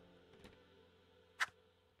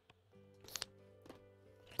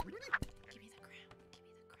 Give me the crown. Give me the crown. Give me the crown.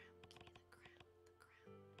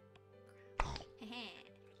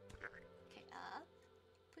 The crown. Okay, up.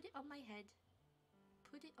 Put it on my head.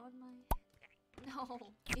 Put it on my head. No,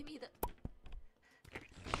 give me the—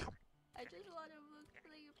 I just want to look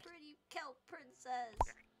like a pretty kelp princess.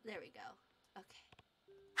 There we go. Okay.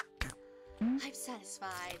 I'm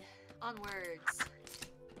satisfied. Onwards.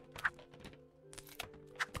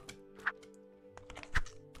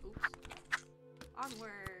 Oops.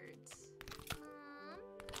 Onwards. Mom,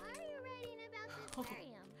 why are you writing about this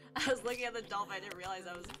aquarium? I was looking at the dolphin. I didn't realize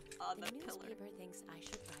I was on the pillar. newspaper thinks I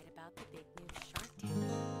should write about the big new Shark Tank.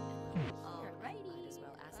 Alrighty. Might as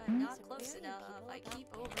well ask I'm the not close aquarium enough. people I about keep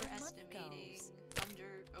where their money overestimating. goes.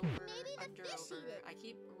 Maybe the fish eat it. I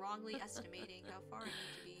keep wrongly estimating how far I need to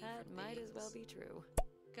be That from might as things. well be true.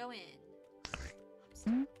 Go in. I'm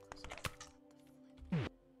still close.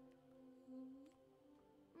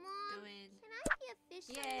 Mom, Go in. can I be a fish?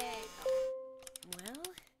 Yay! Well,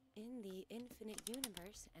 in the infinite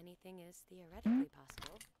universe, anything is theoretically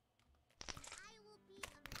possible. I will be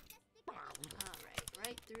a majestic fish. Alright,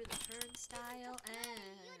 right through the turnstile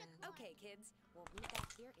and... Okay, kids, we'll meet back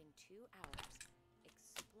here in 2 hours.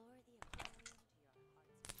 Explore the aquarium to your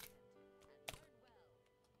heart's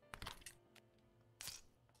content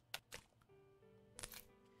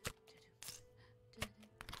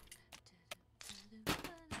and learn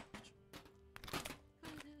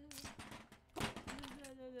well.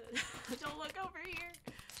 Don't look over here!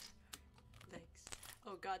 Thanks.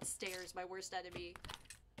 Oh god, stairs, my worst enemy.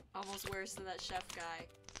 Almost worse than that chef guy.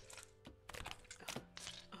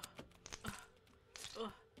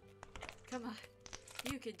 Come on.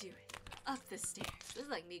 You could do it. Up the stairs. This is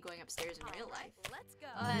like me going upstairs in real life. Let's go.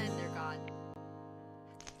 And they're gone.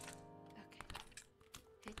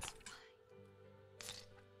 Okay. It's fine.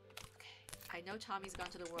 Okay. I know Tommy's gone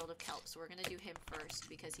to the world of kelp, so we're gonna do him first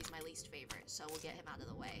because he's my least favorite, so we'll get him out of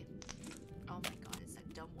the way. Oh my god, it's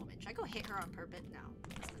that dumb woman. Should I go hit her on purpose? No,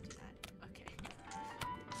 let's not do that. Okay.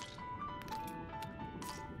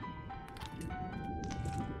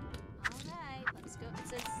 Alright, let's go. It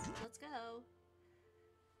says, let's go.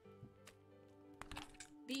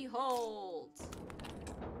 Behold!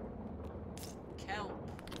 Kelp.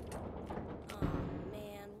 Oh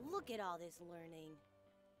man, look at all this learning.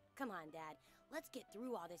 Come on, Dad. Let's get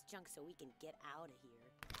through all this junk so we can get out of here.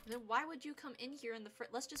 Then why would you come in here in the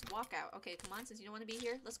let's just walk out. Okay, come on, since you don't want to be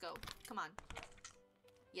here, let's go. Come on.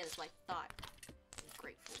 Yeah, that's what I thought. You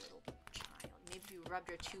grateful little child. Maybe if you rubbed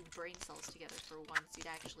your 2 brain cells together for once, you'd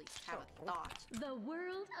actually have a thought. The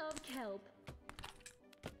world of kelp.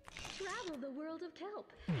 Travel the world of kelp.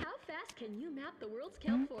 How fast can you map the world's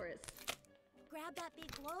kelp forest? Grab that big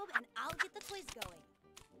globe and I'll get the quiz going.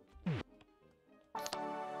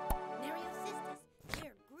 Neriosistis,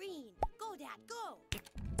 they're green. Go, Dad, go!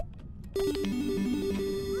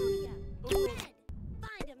 Lugia, red!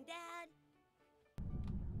 Find him, Dad!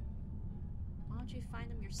 Why don't you find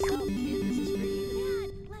them yourself, kid? This is for you.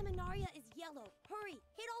 Dad, Laminaria is yellow. Hurry,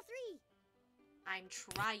 hit all 3! I'm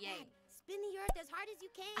trying. Dad, spin the earth as hard as you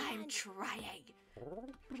can. I'm trying. It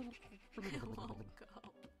won't go.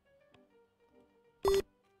 This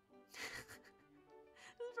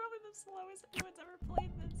is probably the slowest anyone's ever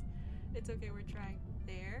played this. It's okay, we're trying.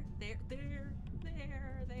 There.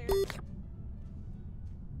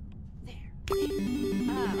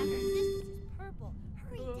 Neriosistis is purple.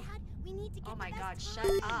 Hurry, Dad, we need to get Oh my the god, best shut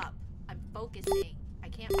time. up. I'm focusing. I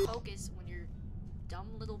can't focus when your dumb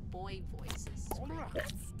little boy voices.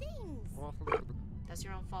 That stings. That's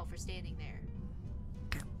your own fault for standing there.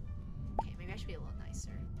 Maybe I should be a little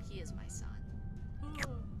nicer. He is my son.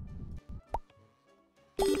 Hope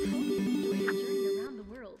you enjoy your journey around the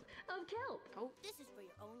world of kelp. Oh, This is for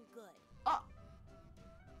your own good. oh.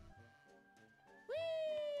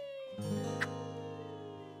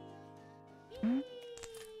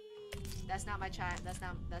 That's not my child. That's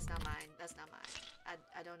not mine. That's not mine.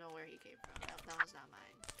 I don't know where he came from. That one's not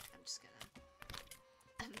mine. I'm just gonna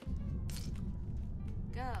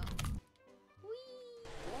go.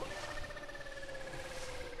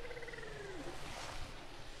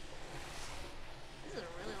 This is a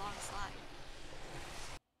really long slide.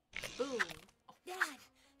 Boom. Dad,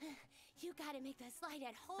 you gotta make the slide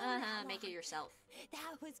at home. Make it yourself.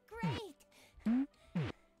 That was great.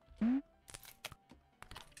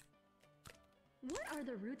 What are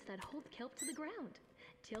the roots that hold kelp to the ground?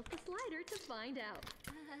 Tilt the slider to find out.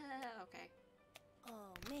 Okay.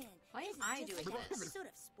 Oh man. Why this am I is just doing like that this? episode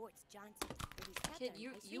of Sports Johnson, where he's kept Kid, on you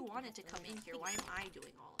ice rink wanted to because come the in here. Why am I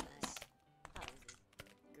doing all of this? Oh, it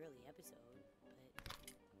was a girly episode, but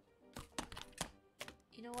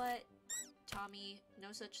You know what, Tommy?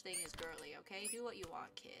 No such thing as girly, okay? Do what you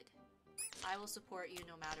want, kid. I will support you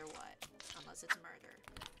no matter what, unless it's murder.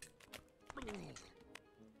 I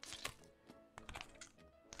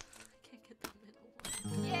can't get the middle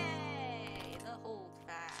one. Yay! The hold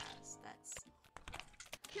fast. That's...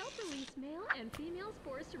 Kelp release male and female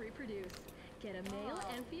spores to reproduce. Get a male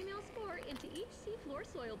and female spore into each seafloor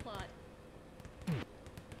soil plot.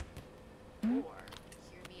 Or,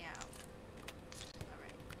 hear me out.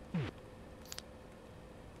 Alright.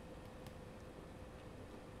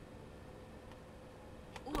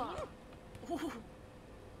 Ooh. Ooh.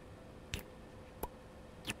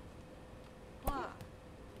 Wah.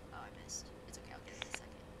 Oh, I missed. It's okay, I'll get it in a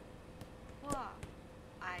second. Wah.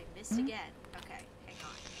 I missed again. Okay, hang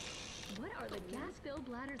on. What are the gas-filled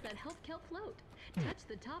bladders that help kelp float? Touch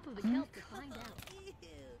the top of the kelp to find out. ew.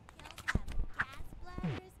 Kelp have gas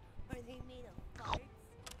bladders? Are they made of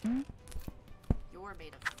farts? You're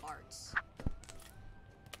made of farts.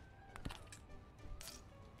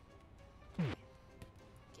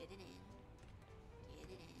 Get it in. Get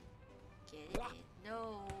it in. Get it in. No.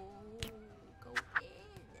 Go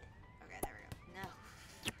in. Okay, there we go. No.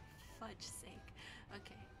 For fudge's sake.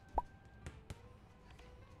 Okay.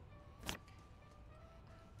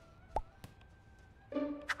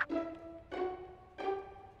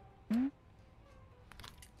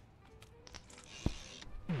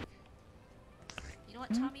 You know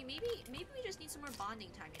what, Tommy? Maybe we just need some more bonding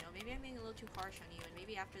time. You know, maybe I'm being a little too harsh on you, and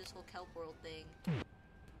maybe after this whole kelp world thing,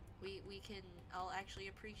 I'll actually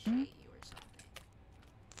appreciate you or something.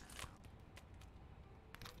 I don't know.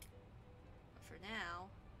 But for now,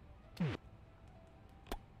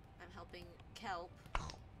 I'm helping kelp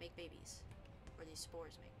make babies, or these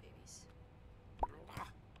spores make babies.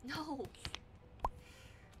 No.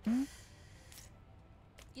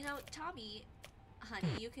 You know, Tommy, honey,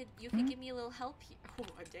 you could give me a little help here. Oh,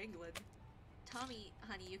 I'm dangling. Tommy,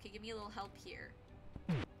 honey, you could give me a little help here.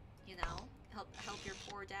 You know, help your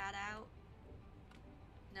poor dad out.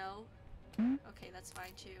 No? Okay, that's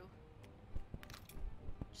fine too.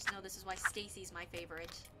 Just know this is why Stacy's my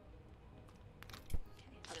favorite.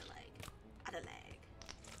 Okay, other leg. Other leg.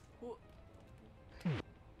 Ooh.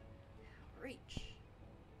 Reach.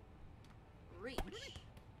 Reach.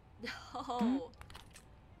 No! Oh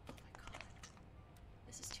my god.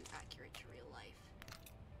 This is too accurate to real life.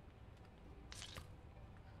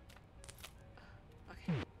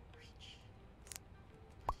 Okay. Reach.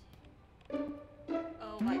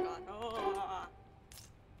 Oh my god. Oh.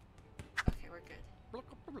 Okay, we're good.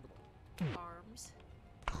 Arms.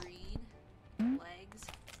 Green. Legs.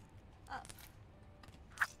 Up.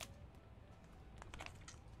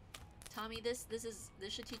 Tommy, this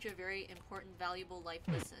should teach you a very important, valuable life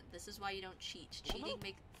lesson. This is why you don't cheat.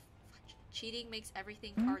 Cheating makes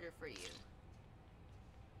everything harder for you.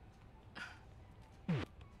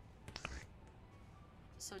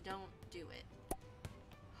 So don't do it.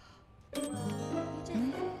 We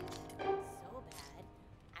did it. So bad.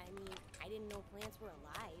 I mean, I didn't know plants were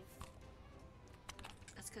alive.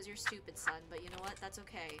 That's because you're stupid, son. But you know what? That's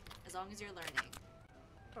okay. As long as you're learning.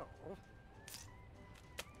 Oh.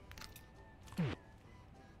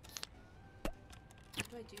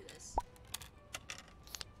 How do I do this?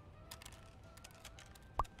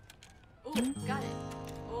 Oh, got it.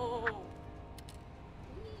 Oh.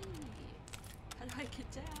 Whee. How do I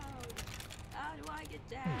get down? How do I get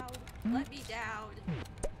down? Let me down. Oh,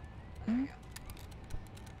 there we go.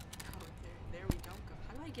 Oh, there we don't go.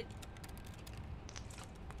 How do I get?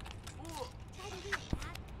 Oh.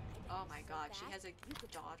 Oh my god, she has a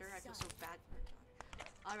daughter. I feel so bad for her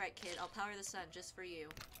daughter. Alright, kid, I'll power the sun just for you.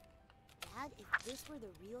 Dad, if this were the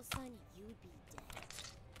real sun, you'd be dead.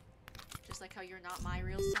 Just like how you're not my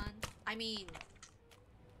real son. I mean,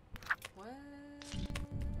 what?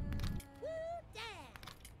 Woo, Dad!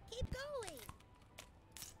 Keep going!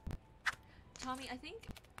 Tommy, I think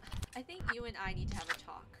you and I need to have a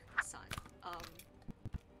talk, son.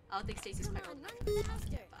 I don't think Stacy's quite old enough. Run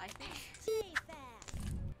faster! But I think. Stay fast!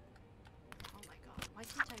 Oh my god, why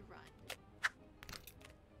can't I run?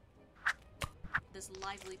 This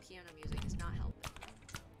lively piano music is not helping.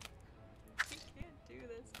 I can't do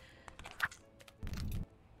this.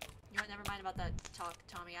 You know what, never mind about that talk,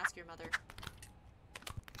 Tommy. Ask your mother.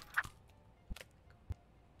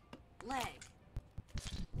 Leg.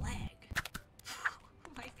 Leg.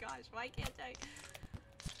 Oh my gosh, why can't I?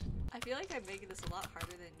 I feel like I'm making this a lot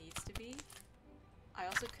harder than it needs to be. I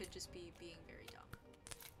also could just be being very dumb.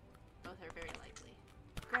 Both are very likely.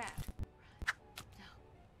 Grab. Run. No.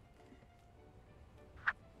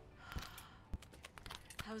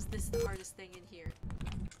 How's this the hardest thing in here?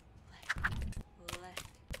 Leg. Leg.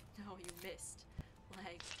 No, you missed.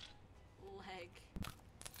 Leg. Leg.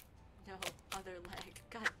 No, other leg.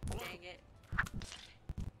 God dang it.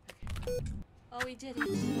 Okay. Oh, we did it.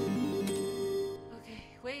 Okay,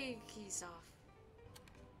 wait, keys off.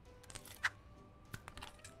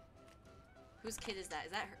 Whose kid is that?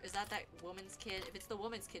 Is that that woman's kid? If it's the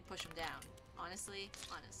woman's kid, push him down. Honestly.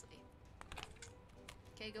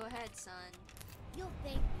 Okay, go ahead, son. You'll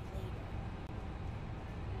thank me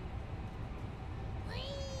later.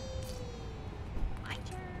 My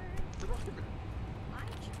turn. My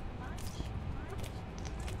turn.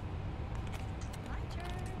 My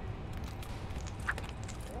turn.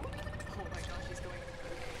 Oh my gosh, he's going.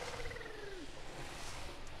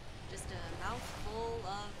 Just a mouthful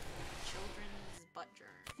of children's butt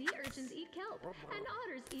germs. Sea urchins eat kelp, and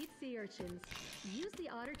otters eat sea urchins. Use the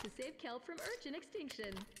otter to save kelp from urchin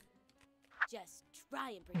extinction. Just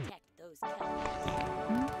try and protect those kelp.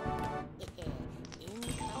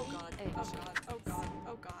 Oh god, oh god, oh god,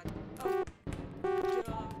 oh god,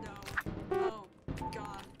 oh no, oh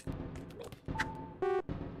god.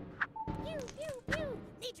 Pew, pew, pew!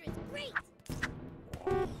 Nature is great!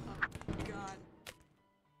 Oh god.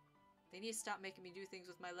 They need to stop making me do things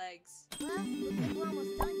with my legs. Well, looks like we're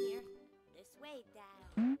almost done here. This way,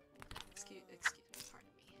 Dad. Excuse me, pardon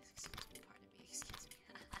me, excuse me.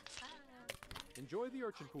 Enjoy the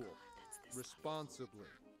urchin pool. That's this Responsibly.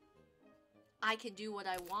 I can do what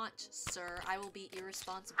I want, sir. I will be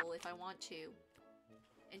irresponsible if I want to.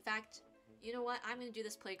 In fact, you know what? I'm gonna do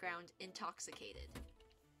this playground intoxicated.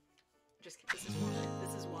 Just kidding. This is water.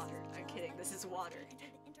 This is water. I'm kidding. This is water.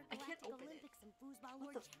 I can't open it. Olympics and foosball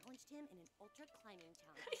lord challenged him in an ultra climbing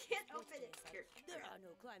challenge. I can't Sports open it. Day said, Here. There are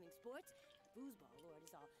no climbing sports. Foosball lord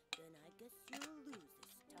is all. Then I guess you'll lose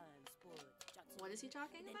this time, sports. Johnson. What is he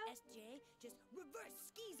talking And then about? SJ just reverse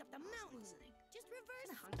skis up the mountain. listening. Just reverse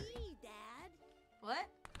Kinda hungry. ski, Dad. What?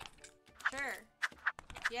 Sure.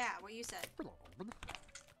 Yeah, what you said.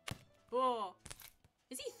 Oh.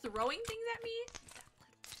 Is he throwing things at me?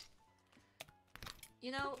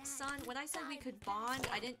 You know, son, when I said we could bond,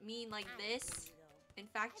 I didn't mean like this. In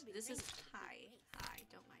fact, this is hi,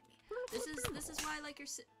 don't mind me. This is why I like your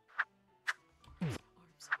arms.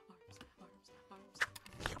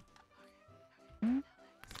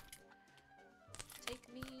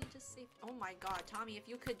 Take me to safety. Oh my god, Tommy, if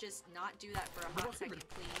you could just not do that for a hot second,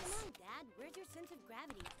 Come please. on, Dad. Where's your sense of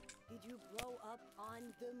gravity? Did you grow up on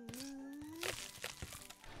the moon?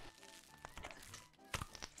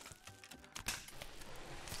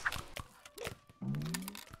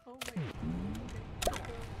 Oh my god.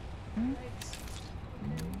 Okay. Legs.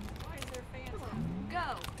 Okay. Why is there fans on? Go!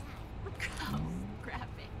 Go! Grab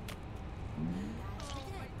it. Oh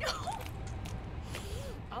my god.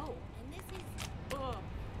 Oh. And this is Oh.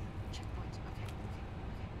 Checkpoint. Okay.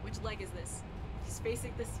 Which leg is this? He's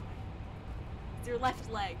facing this way. It's your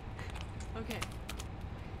left leg. Okay.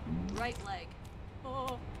 Right leg.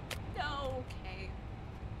 Oh. No. Okay.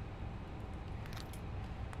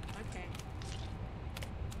 Okay.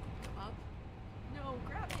 Go up. No,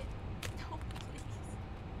 grab it. No, please.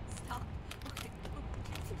 Stop. Okay.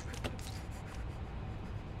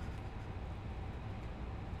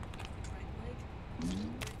 Right leg.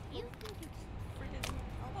 You think you can Friggin'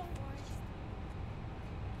 help Forrest?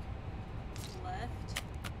 Left.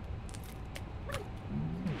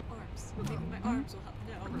 Arms. Maybe my arms will help.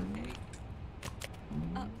 No, okay.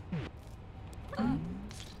 Up. Up.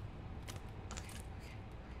 Okay.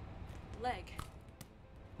 Leg.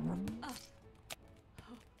 Up.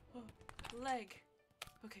 Leg.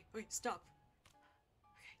 Okay, wait, stop.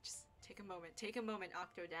 Okay, just take a moment. Take a moment,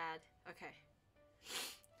 Octodad. Okay.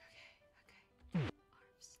 Okay.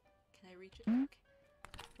 Arms. Can I reach it. Okay.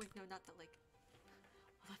 Wait, no, not the leg.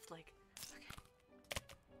 Left leg. Okay.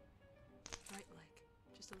 Right leg.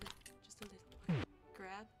 Just a little. Just a little. Okay.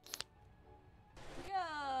 Grab.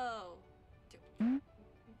 Go!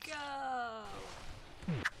 Go!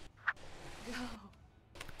 Go!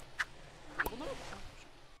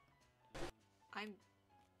 I'm...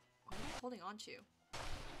 What am I holding on to?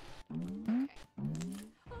 Okay.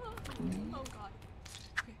 Oh god.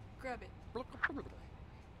 Okay, grab it.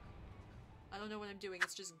 I don't know what I'm doing,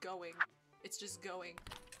 it's just going. It's just going.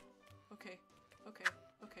 Okay. Okay.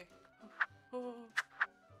 Okay. Oh.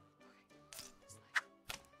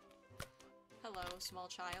 Hello, small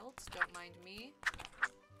child. Don't mind me.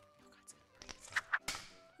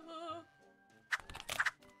 Oh,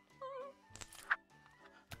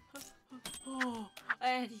 God, it's gonna break. Oh,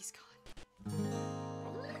 and he's gone.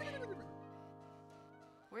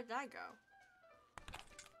 Where'd that go?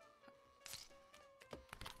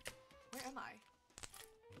 Where am I?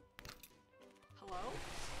 Hello?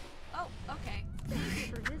 Oh, okay. Thank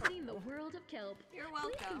you for visiting the world of kelp. You're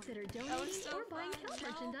welcome. Please consider That was donating so or buying fun. kelp No,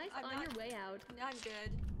 merchandise I'm on not- your way out. I'm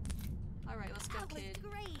good. Alright, let's go, That was kid.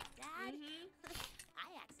 great, Dad. Mm-hmm. I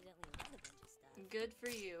accidentally learned a bunch of stuff. Good for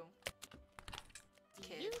you. Do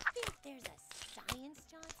Kid. you think there's a Science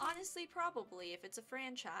Johnson? Honestly, probably, if it's a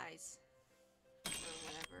franchise. Or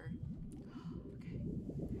whatever. Okay.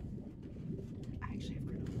 I actually have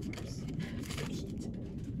granola bars. I'm gonna eat.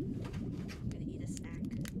 I'm gonna eat a snack.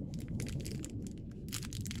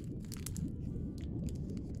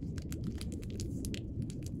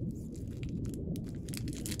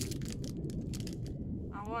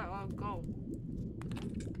 I'll go.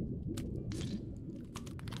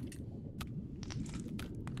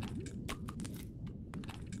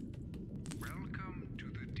 Welcome to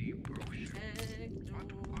the deep ocean.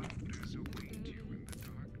 What wonders await you in the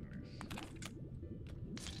darkness?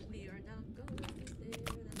 We are not going there,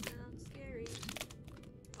 that sounds scary.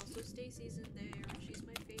 Also, Stacy's in there, and she's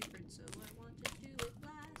my favorite, so I want to do it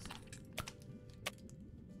last.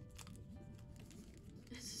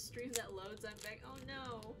 It's a stream that loads, I'm back. Oh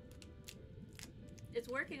no! It's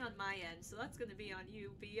working on my end, so that's gonna be on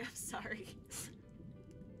you, B. I'm sorry.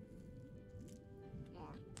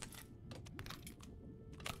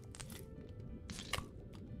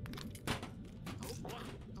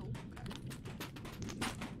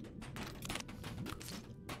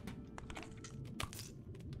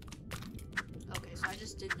 Okay, so I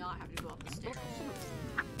just did not have to go up the stairs.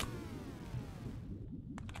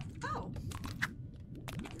 Oh!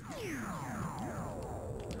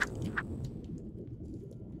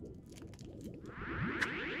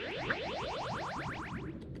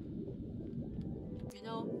 You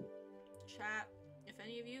know, chat, if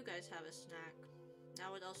any of you guys have a snack,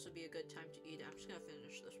 that would also be a good time to eat it. I'm just gonna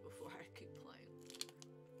finish this before I keep playing.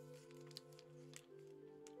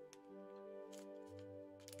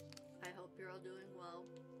 I hope you're all doing well.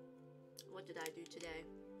 What did I do today?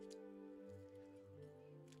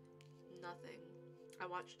 Nothing. I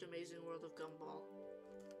watched Amazing World of Gumball.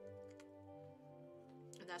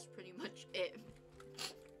 And that's pretty much it.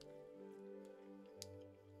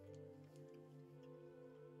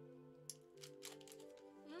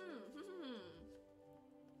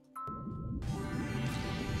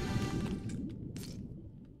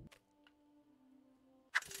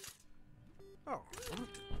 Oh.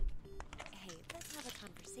 Hey, let's have a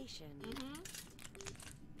conversation. Mm-hmm.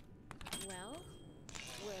 Well,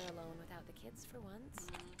 we're alone without the kids for once.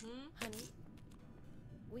 Mm-hmm. Honey,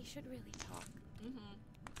 we should really talk. Mm-hmm.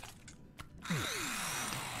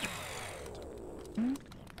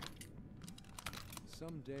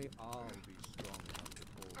 Someday I'll be strong enough to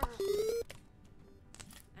pull.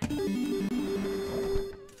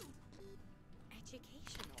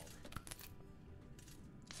 Educational.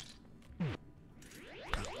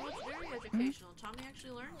 Well, it's very educational. Tommy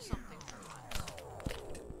actually learned something from us.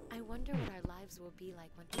 I wonder what our lives will be like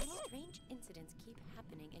when these strange incidents keep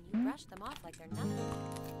happening and you brush them off like they're nothing.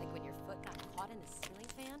 Like when your foot got caught in the ceiling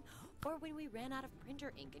fan, or when we ran out of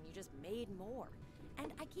printer ink and you just made more.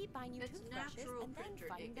 And I keep buying you It's toothbrushes natural and then printer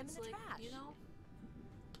finding ink. them It's in the like, trash. you know,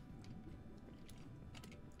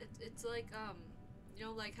 it's like you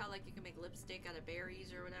know, like how like you can make lipstick out of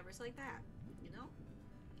berries or whatever. It's like that, you know.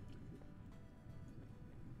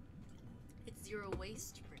 It's zero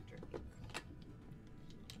waste printer ink.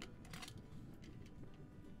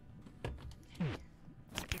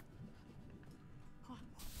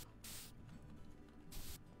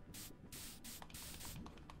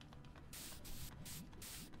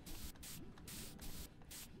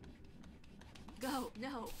 Go! No!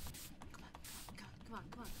 Come on, come on, come on, come on,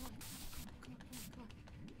 come on, come on, come on, come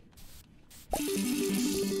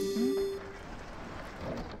on.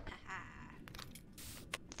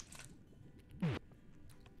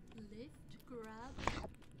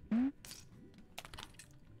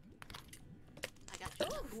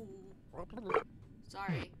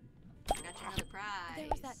 sorry. I got you another prize. There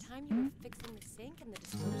was that time you were fixing the sink and the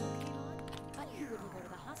disposal came on, but you wouldn't go to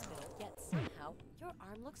the hospital, yet somehow your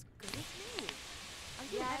arm looks good as new. Are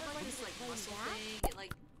you Yeah, I ever have like going this to like play muscle that? thing. It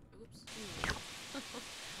like, oops. I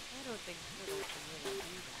don't think turtles can really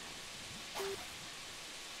do that.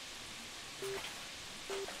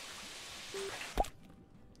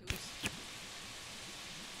 Oops.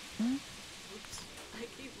 Oops. I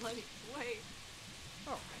keep letting. Wait.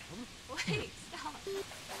 Oh, Wait. Stop.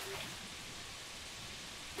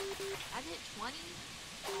 I hit 20.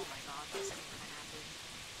 Oh my god, this isn't gonna happen.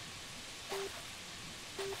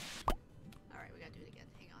 Alright, we gotta do it again.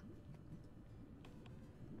 Hang on.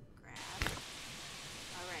 Grab.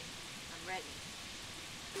 Alright, I'm ready.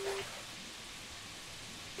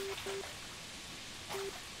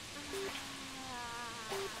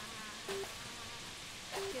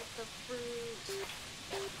 Get the fruit.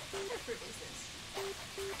 What kind of fruit is this?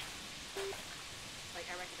 Like,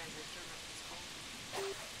 I recognize it. I don't know what it's called.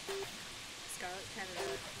 Scarlet Canada.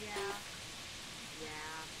 Yeah.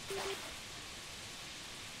 Yeah.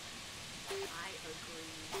 I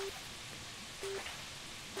agree.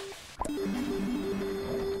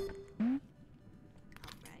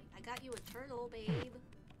 Alright. I got you a turtle, babe.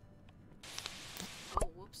 Oh,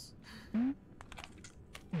 whoops. Oh,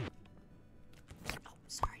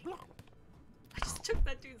 sorry. I just took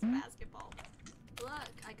that dude's basketball. Look,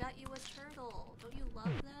 I got you a turtle. Don't you love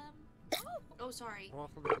them? Oh, sorry.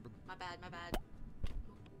 My bad, my bad.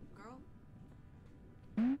 Girl?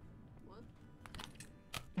 What?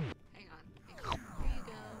 Hang on, hang on. Here you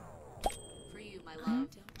go. For you, my love. I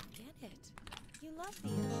don't get it. You love the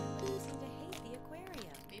ocean, but you seem to hate the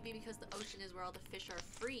aquarium. Maybe because the ocean is where all the fish are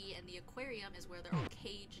free and the aquarium is where they're all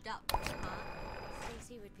caged up.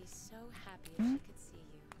 Stacy would be so happy if she could see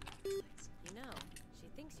you. You know, she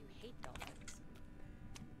thinks you hate dolphins.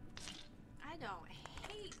 I don't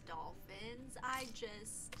hate dolphins. I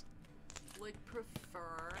just would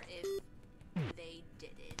prefer if they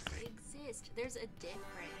didn't exist. There's a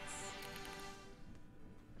difference.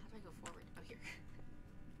 How do I go forward? Oh, here.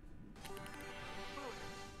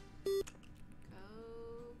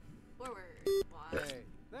 Go forward. What? Hey,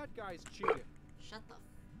 that guy's cheating. Shut the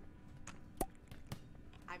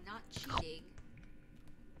I'm not cheating.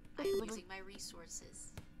 I am using my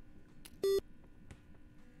resources.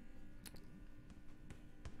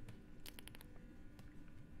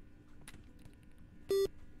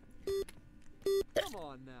 Come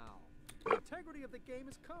on now. The integrity of the game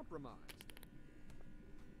is compromised.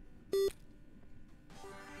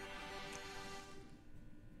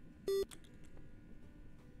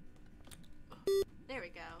 There we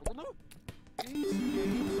go. These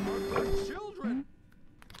games are for children.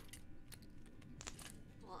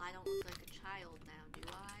 Well, I don't look like a child now, do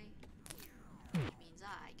I? Which means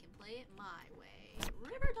I can play it my way.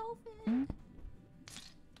 River dolphin!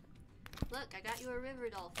 Look, I got you a river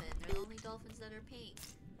dolphin. They're the only dolphins that are pink.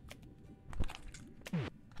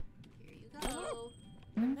 Here you go.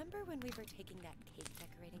 Remember when we were taking that cake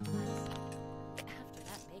decorating class? After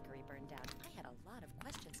that bakery burned down, I had a lot of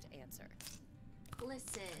questions to answer.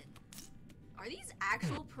 Listen. Are these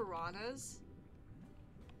actual piranhas?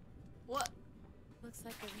 What? Looks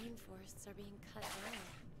like the rainforests are being cut down.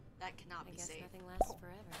 That cannot be I guess safe. nothing lasts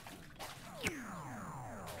forever.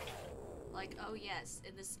 Like, oh yes,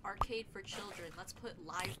 in this arcade for children, let's put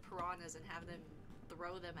live piranhas and have them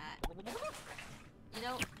throw them at... You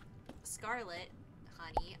know, Scarlet,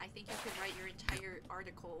 honey, I think you could write your entire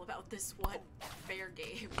article about this one fair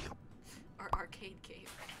game. Or arcade game.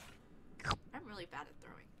 I'm really bad at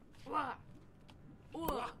throwing. Wah!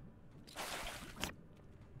 Wah!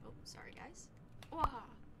 Oh, sorry guys. Wah!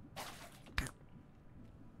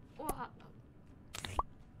 Wah! Oh.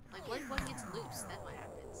 Like, what if one gets loose? Then what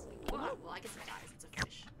happens? Wah! Well, I guess it dies. It's a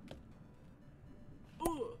fish.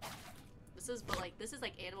 Ooh! This is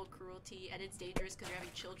like animal cruelty, and it's dangerous because you're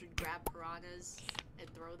having children grab piranhas and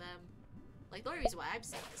throw them. Like, the only reason why I'm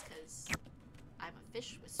saying is because I'm a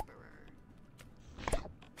fish whisperer.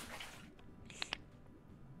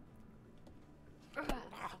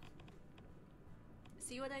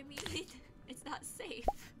 See what I mean? It's not safe.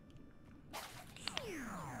 Okay, you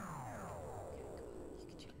can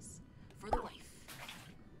do this. For the wife.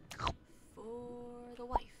 For the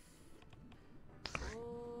wife. For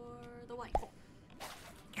the wife.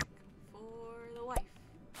 For the wife.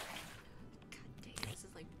 God dang it, this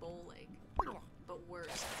is like bowling. But worse,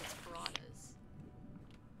 because it's piranhas.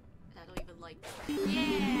 And I don't even like bowling.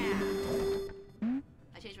 Yeah!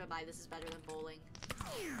 I changed my mind, this is better than bowling.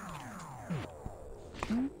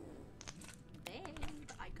 Babe,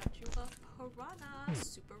 I got you a piranha.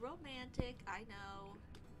 Super romantic, I know.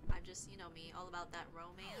 I'm I'm just, you know me, all about that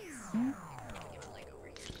romance. Here, give a leg over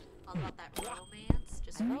here. All about that romance,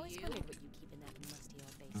 just I've for always you. wondered what you keep in that musty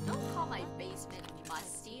old basement. Don't call my basement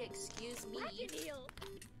musty, excuse me. Wackeneel.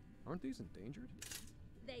 Aren't these endangered?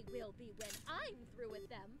 They will be when I'm through with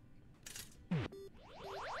them.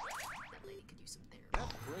 That lady could use some therapy.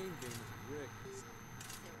 That brain game is rigged.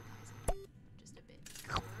 Therapizing. Just a bit.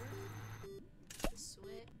 This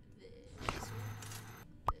way, this way,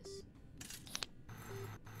 this.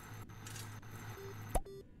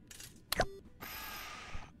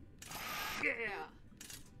 Yeah!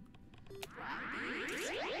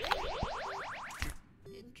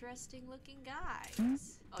 Interesting looking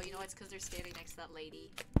guys. Oh, you know what? It's because they're standing next to that lady.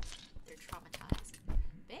 They're traumatized.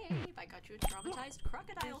 Babe, I got you a traumatized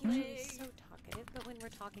crocodile You're thing. usually so talkative, but when we're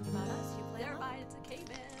talking about us, you play Never along. mind, it's a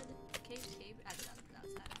caveman. Cave. I don't know how to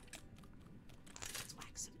pronounce that. Let's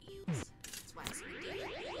wax some eels. Let's wax some endangered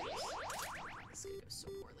eels. This is gonna go so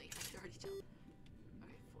poorly. I can already tell.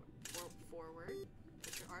 Okay, forward.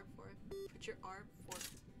 Put your arm forward. Put your arm forward.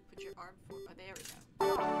 Put your arm forward. Oh, there we go.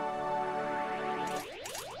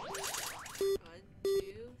 1,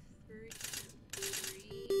 2, 3,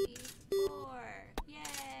 4.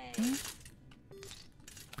 Yay!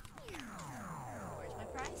 Where's my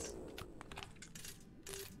prize?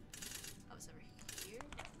 Oh, it's over here.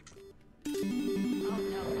 Oh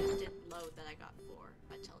no, it just didn't load that I got 4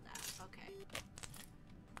 until now. Okay.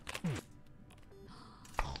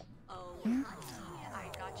 Oh, honey, I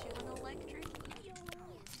got you an electric eel.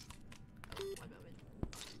 Oh, 1 moment.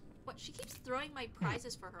 What? She keeps throwing my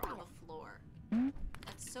prizes for her on the floor.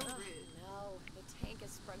 That's so rude. No, the tank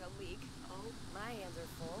has sprung a leak. Oh, My hands are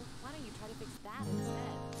full. Why don't you try to fix that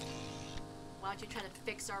instead? why don't you try to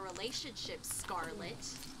fix our relationship, Scarlet?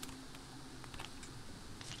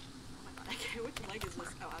 Oh my god, I can't. Which leg is this?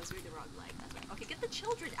 Oh, I was reading the wrong leg. That's right. Okay, get the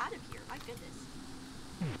children out of here. My goodness.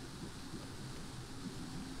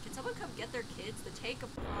 Can someone come get their kids? The tank of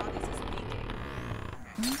piranhas is leaking.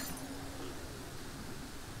 Okay.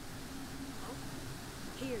 Oh,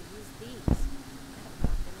 Here, use these. I don't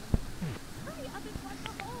got them in. Hurry up and plug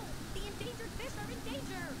the hole. The endangered fish are in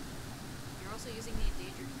danger. you're also using the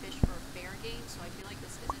endangered fish for a fair game, so I feel like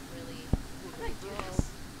this isn't really. How do I do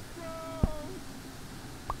this?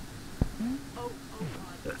 Oh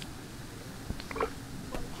god.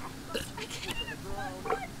 I can't even plug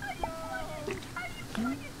one! How do you plug it? How do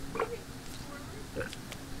you plug it? Okay,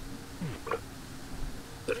 forward.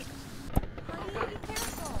 Oh god. Be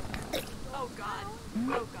careful. Oh god.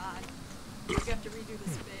 Oh god. We have to redo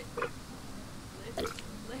this bit.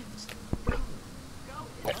 Lift. Go.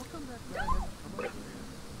 Welcome back, Dragon. Come over here.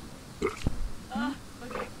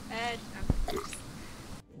 Okay. And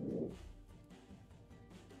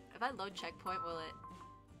if I load checkpoint, will it?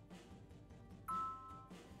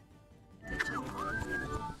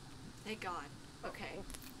 Thank God. Okay.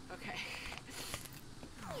 Okay.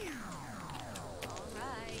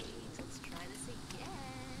 Alright. Let's try this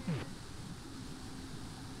again.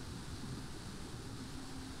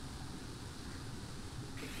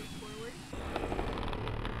 Quickly forward.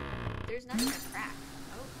 There's nothing to crack.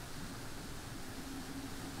 Oh.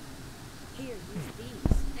 Here, use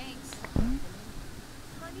these. Thanks.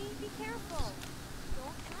 Honey, be careful.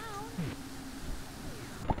 Don't drown.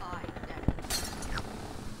 I never.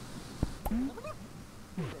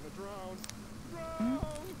 We're gonna drown.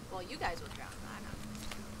 Drown! Well, you guys will drown. I'm not.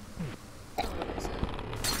 Oh, there's a.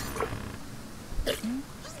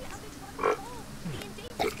 Hurry up and plug the hole. The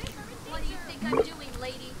endangered fish are in danger. What do you think I'm doing,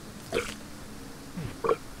 lady?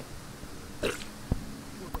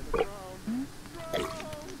 We're gonna drown.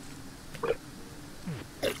 Drown!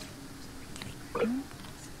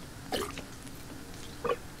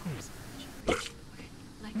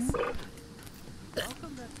 Legs.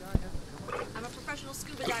 Welcome back, Dragon. Come over. I'm a professional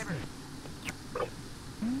scuba diver.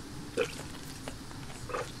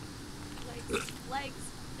 Legs.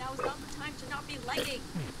 Now is not the time to not be legging.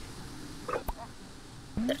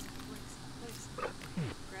 Legs.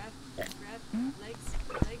 Grab. Legs.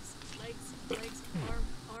 Arm.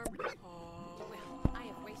 Oh. Well, I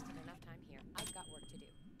have wasted enough time here. I've got work to do.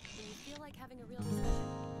 When you feel like having a real discussion,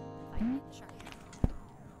 fight me at the shark.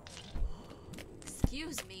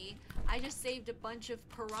 Excuse me. I just saved a bunch of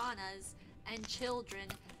piranhas and children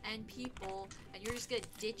and people, and you're just gonna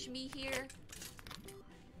ditch me here?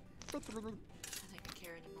 I don't even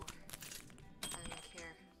care anymore. I don't even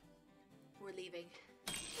care. We're leaving.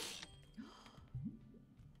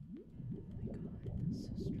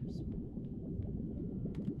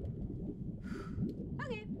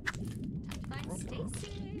 Okay. Time to find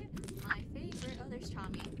Stacy. My favorite. Oh, there's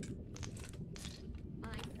Tommy. My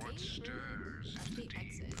What favorite. stirs That's the deep?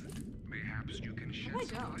 exit. Mayhaps you can shed Where'd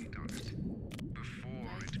I some go? light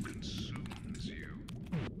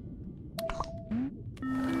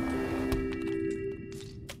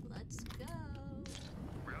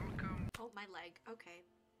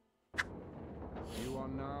You are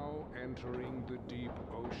now entering the deep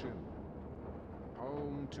ocean,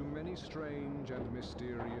 home to many strange and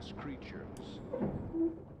mysterious creatures.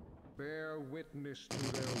 Bear witness to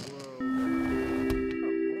their world.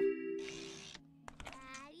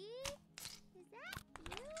 Daddy? Is that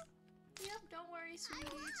you? Yep, don't worry, sweetie.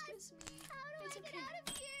 It's just me. It's okay.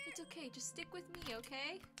 It's okay. Just stick with me,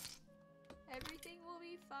 okay? Everything will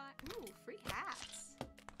be fine. Ooh, free hats.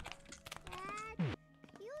 Dad,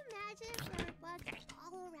 can you imagine if there were bugs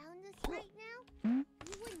all around us right now?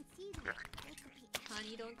 You wouldn't see them. They could be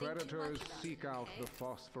Honey, don't think Predators too much about seek it, out okay? the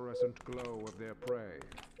phosphorescent glow of their prey.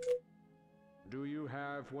 Do you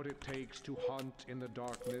have what it takes to hunt in the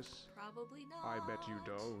darkness? Probably not. I bet you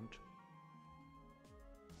don't.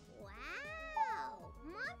 Wow!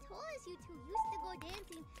 Mom told us you two used to go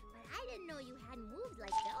dancing, but I didn't know you had moves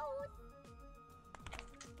like those.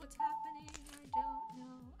 What's happening? I don't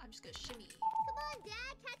know. I'm just gonna shimmy. Come on,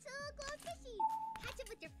 Dad, catch the little glow fishies. Catch it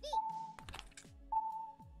with your feet.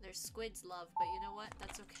 There's squids, love, but you know what?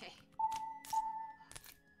 That's okay.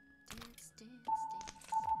 Dance, dance, dance.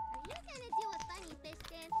 Are you gonna do a funny fish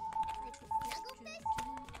dance? Like the snuggle fish?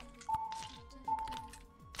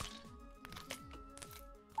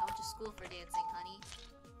 I went to school for dancing, honey.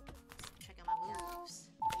 Check out my moves.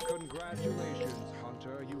 Congratulations,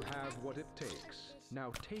 Hunter. You have what it takes.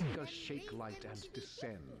 Now take a shake light and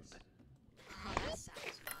descend. Oh, that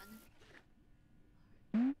sounds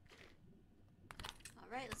fun.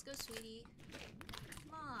 Alright, let's go, sweetie.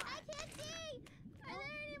 Come on. I can't see! Are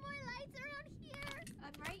there any more lights around here?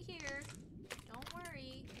 I'm right here. Don't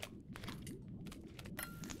worry.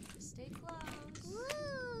 Just stay close.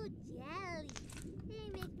 Ooh, jelly. They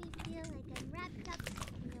make me feel like I'm wrapped up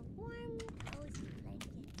in a warm, cozy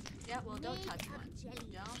blanket. Yeah, well, don't Made touch of one. jelly.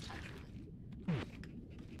 Don't touch one.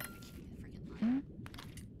 Freaking line.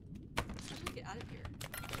 How do we get out of here?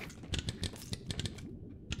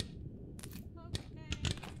 Okay.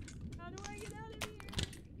 How do I get out of here?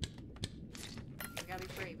 We gotta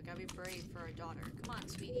be brave. We gotta be brave for our daughter. Come on,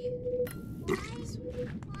 sweetie. Why is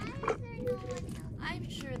there no one else? I'm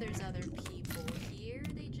sure there's other people here.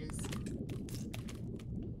 They just.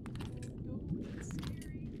 Oh, that's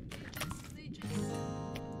scary.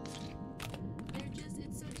 They're just.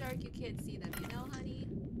 It's so dark you can't see them, you know, honey?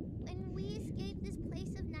 When we escape this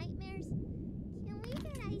place of nightmares, can we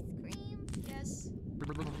get ice cream? Yes. We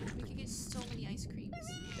could get so many ice creams.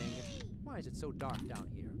 Dang it. Why is it so dark down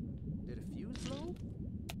here? Did a fuse blow?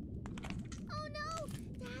 Oh no!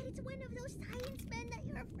 Dad, it's one of those science men that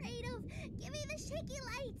you're afraid of. Give me the shaky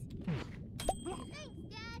light. Thanks,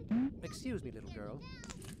 Dad. Excuse me, little girl.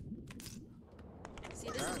 See,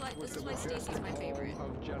 this is why Was the Stacy's my majestic favorite. hall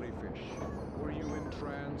of jellyfish. Were you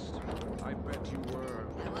entranced? I bet you were.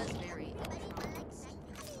 I was very.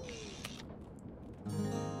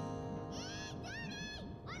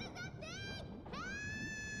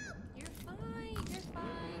 You're fine. You're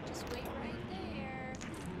fine. Just wait right there.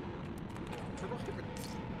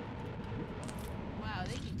 Wow,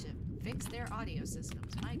 they need to fix their audio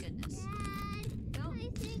systems. My goodness. Dad, No. I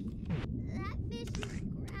think that fish is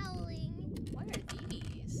growling. What are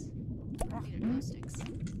these? These are glow sticks.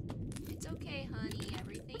 It's okay, honey.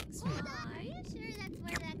 Everything's Hold on, are fine. you sure that's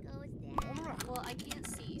where that goes, Dad? Well, I can't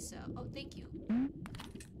see, so. Oh, thank you.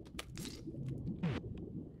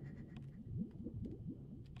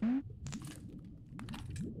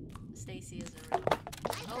 Stacy is a real.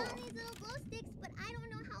 I found these little glow sticks, but I don't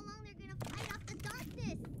know how long they're gonna fight off the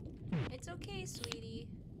darkness. It's okay, sweetie.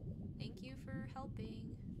 Thank you for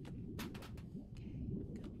helping.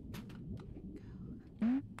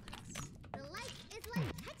 The light is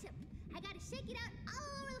like ketchup. I gotta shake it out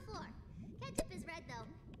all over the floor. Ketchup is red though.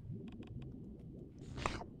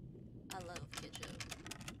 I love ketchup.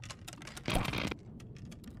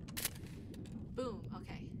 Boom.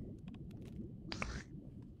 Okay.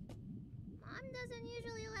 Mom doesn't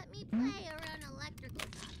usually let me play around electrical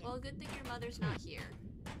sockets. Well, good thing your mother's not here.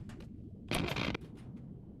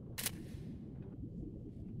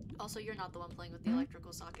 Also, you're not the one playing with the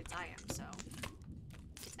electrical sockets. I am, so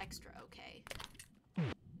it's extra okay.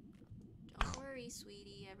 Don't worry,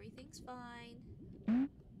 sweetie. Everything's fine. I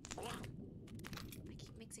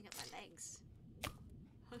keep mixing up my legs.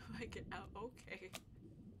 How do I get out? Okay.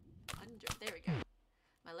 Under. There we go.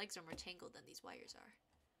 My legs are more tangled than these wires are.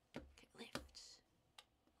 Okay, lift.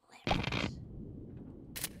 Lift.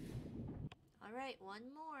 Alright, one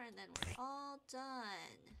more and then we're all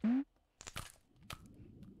done.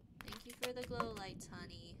 Thank you for the glow lights,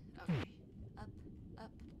 honey. Okay. Up,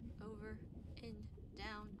 up, over, in,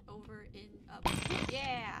 down, over, in, up.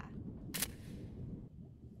 Yeah!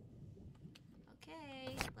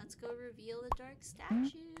 Okay, let's go reveal the dark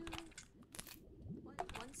statue.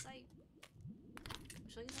 sight.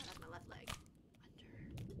 Which leg is that? That's my left leg.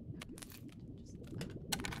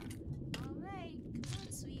 Alright, come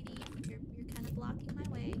on, sweetie. You're kind of blocking my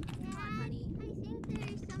way. Come on, honey. I think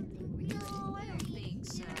there's something really No, I don't think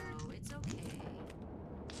so. It's okay.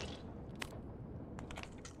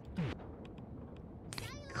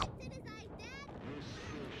 Silence in his eyes, Dad!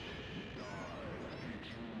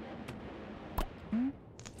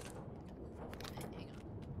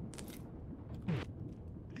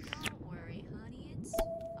 Don't worry, honey. It's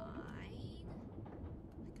fine.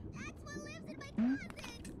 That's what lives in my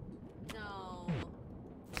closet! No.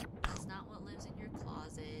 That's not what lives in your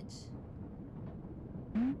closet.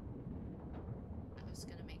 I was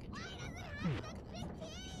gonna make a joke. Why does it have such big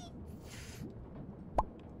teeth?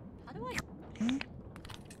 How do I...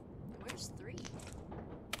 Where's 3?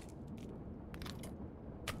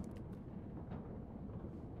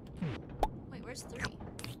 Wait, where's 3?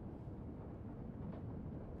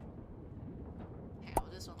 Hang on,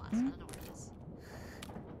 this one last. I don't know where it is.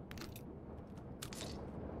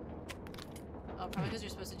 Oh, probably because you're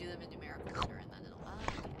supposed to do them in numerical order and then it'll...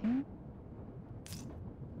 okay.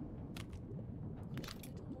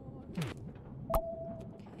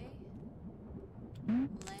 Okay.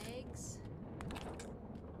 Legs.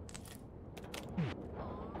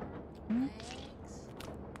 Arm. Legs.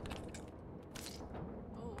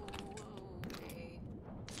 Oh, okay.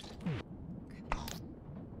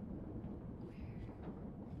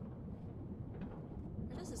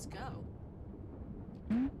 Where does this go?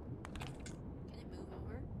 Can it move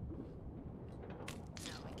over?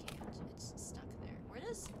 No, it can't. It's stuck there. Where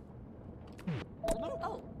does...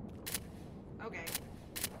 Oh! Okay.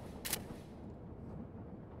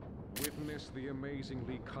 Witness the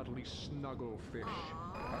amazingly cuddly Snugglefish.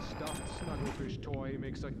 A stuffed Snugglefish toy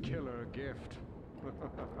makes a killer gift. Oh,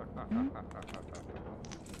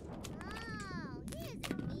 he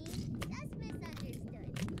isn't mean. Just misunderstood.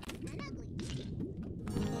 And ugly.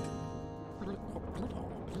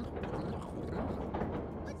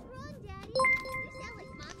 What's wrong, Daddy? You sound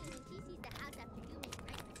like Mommy when she sees the house after you make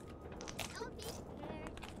breakfast. Don't be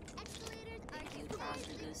scared. Escalators are Thank you,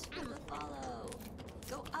 Frosty Goose, for the follow.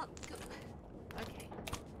 Go up. Go. Okay.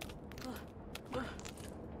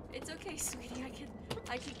 It's okay, sweetie. I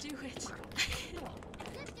can do it.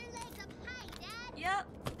 Lift your legs up high, Dad. Yep.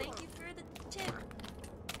 Thank you for the tip.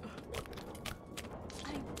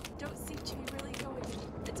 I don't seem to be really going.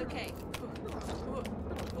 It's okay. Dad,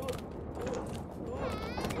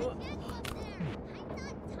 I can't go up there. I'm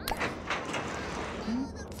not tired.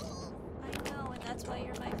 Follow the rules. I know, and that's why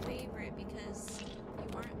you're my favorite, because you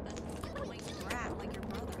aren't a annoying brat like your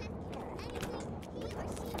brother. Anything he or she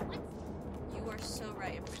wants. You are so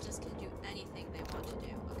right. A princess can do anything they want to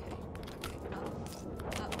do. Okay. Okay.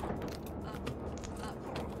 Up. Up. Up. Up.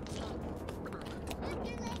 Up. Lift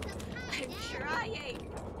your legs up high, I'm Dad. trying.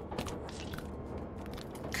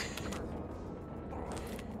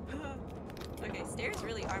 Okay, stairs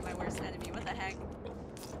really are my worst enemy. What the heck?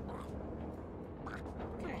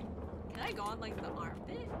 Okay. Can I go on like the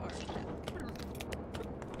armpit or no?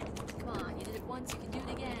 Come on, you did it once, you can do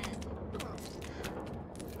it again.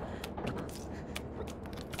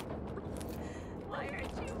 Why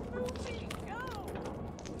aren't you moving? Go!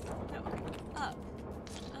 No, okay. Up.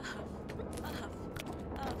 Up. Up. Up.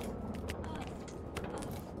 Up. Up.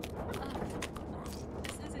 Up.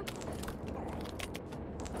 This isn't...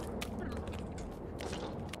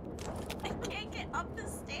 I can't get up the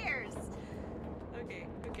stairs! Okay,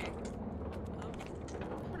 okay. Up.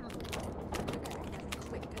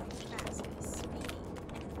 Quick, go fast, go speedy.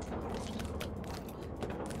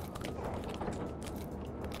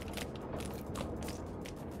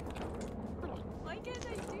 Why can't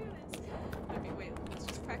I do this? Okay, wait, let's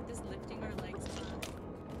just practice lifting our legs up.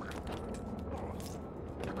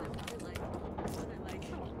 Other leg. Other leg.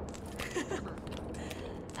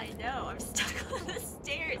 I know, I'm stuck on the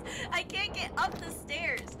stairs. I can't get up the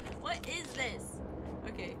stairs. What is this?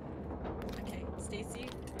 Okay. Okay, Stacy,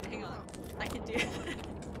 hang on. I can do this.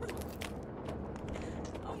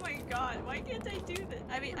 Oh my god, why can't I do this?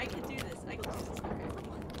 I mean, I can do this. I can do this. Okay,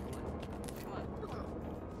 come on. Come on. Come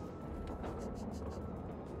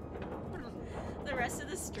on. The rest of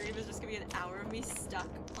the stream is just gonna be an hour of me stuck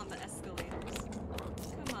on the escalators.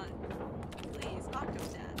 Come on. Please,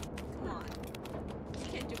 Octodad. Come on. You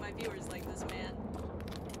can't do my viewers like this, man.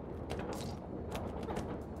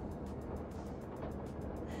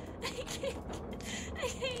 I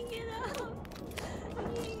can't get up. I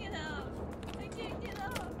can't get up. I can't get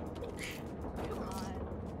up. Come on.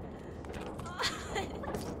 Come on.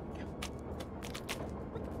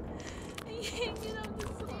 I can't get up the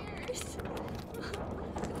stairs. Come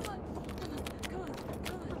on. Come on. Come on.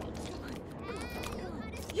 Come on.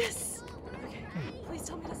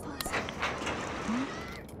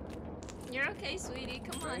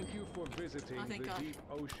 visiting Oh, thank the God. deep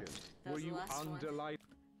ocean. That Were was the you last one. undelighted?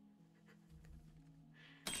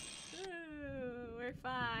 Ooh, we're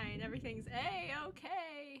fine. Everything's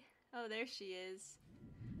A-okay. Oh, there she is.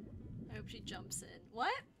 I hope she jumps in.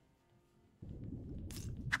 What?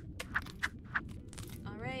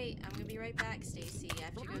 Alright, I'm gonna be right back, Stacy. I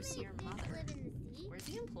have to go see your mother. Live in the sea? Where's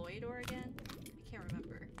the employador again? I can't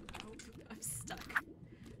remember. Oh, I'm stuck.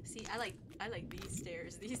 See, I like these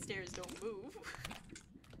stairs. These stairs don't move.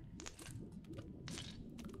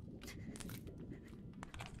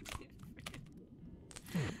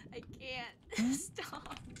 I can't.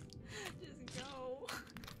 Stop. Just go.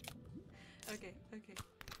 Okay, okay.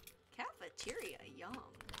 Cafeteria, yum.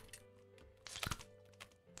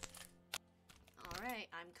 Alright,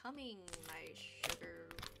 I'm coming, my sugar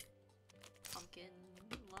pumpkin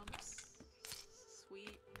lumps.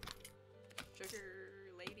 Sweet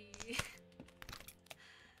sugar lady.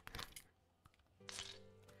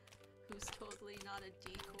 Who's totally not a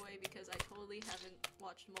decoy because I totally haven't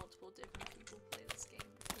watched multiple different people play this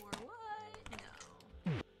game before. What?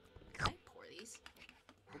 No. Can I pour these?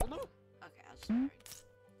 Okay, I'll just pour it.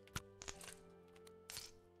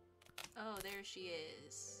 Oh, there she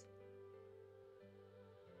is.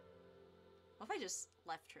 What if I just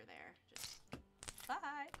left her there? Just bye.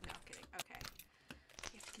 No, I'm kidding. Okay.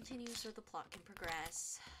 We have to continue so the plot can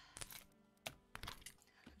progress.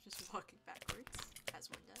 Just walking backwards, as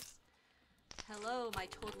one does. Hello, my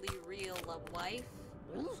totally real wife.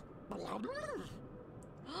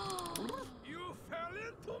 You fell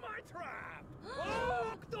into my trap!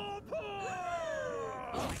 Octopus!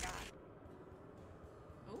 Oh my god.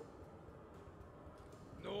 Oh?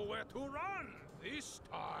 Nowhere to run this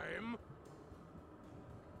time.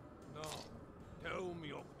 Now, tell me,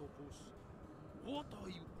 Octopus, what are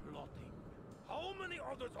you plotting? How many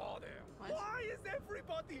others are there? What? Why is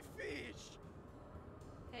everybody fish?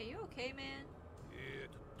 Hey, you okay, man?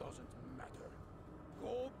 It doesn't matter.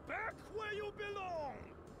 Go back where you belong.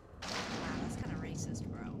 Wow, that's kind of racist,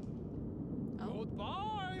 bro. Oh.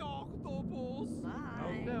 Goodbye, Octopus.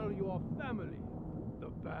 Bye. Now tell your family the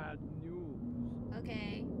bad news.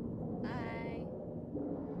 Okay. Bye.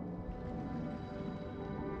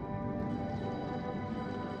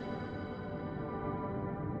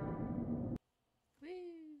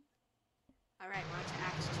 Woo. Alright, we're on to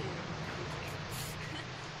Act 2.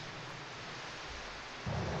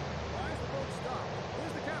 Why is the boat stopped?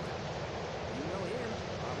 Where's the captain? You know him.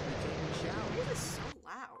 Probably taking a shower. Why is this so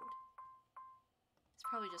loud? It's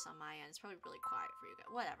probably just on my end. It's probably really quiet for you guys.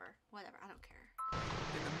 Whatever. Whatever. I don't care.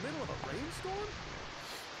 In the middle of a rainstorm?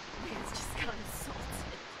 Man's just got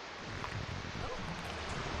assaulted. Oh.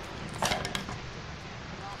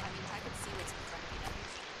 Well, I mean, I could see what's in front of me. That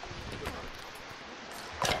means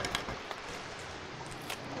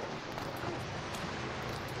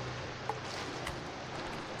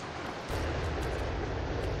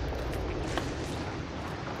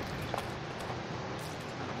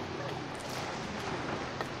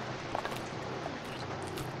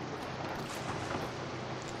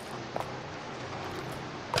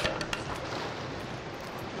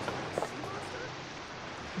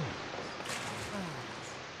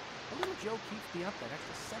Joe keeps me up that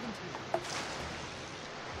extra 17 hours.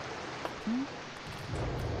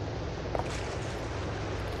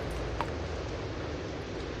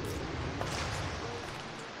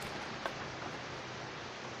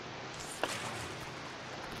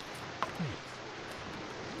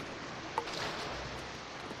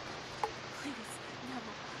 please, no,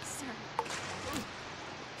 sir. Oh,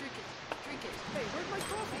 drink it, drink it. Hey, where'd my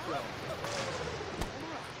coffee go?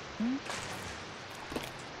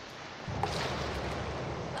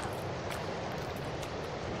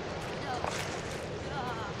 No.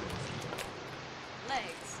 Ah.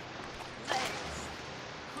 Legs. Legs.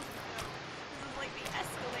 Oh no. This is like the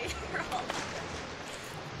escalator all over.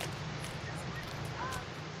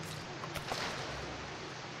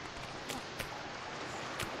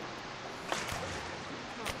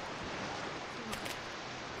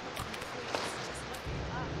 Please, just let me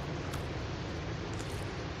up.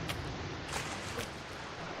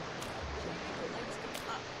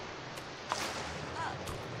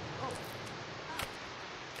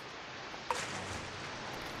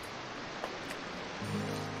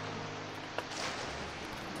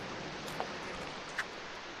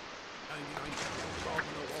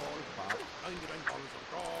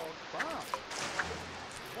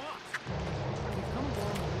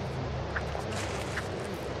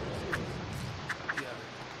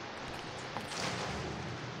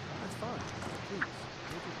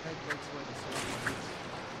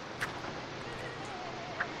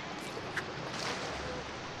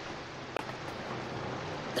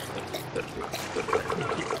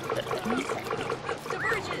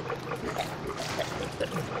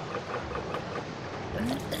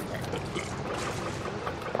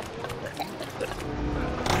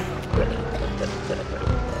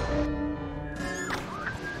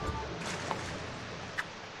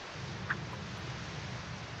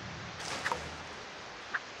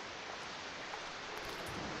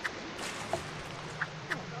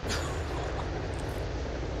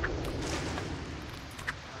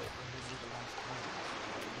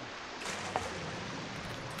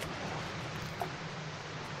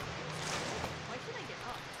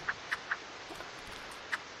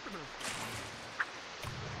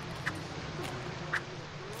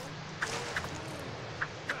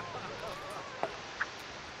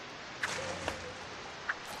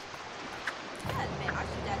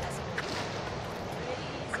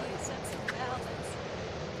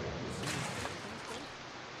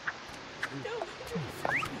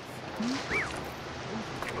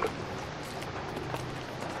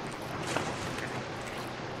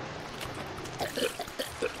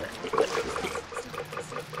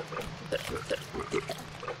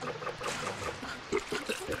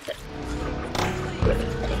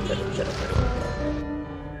 Stop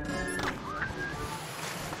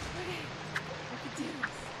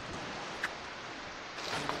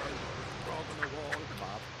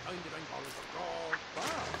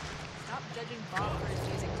judging Bob for his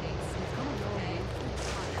music taste. Okay?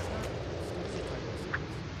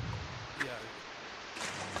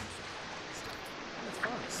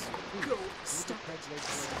 Go. Stop.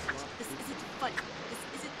 This isn't fun. This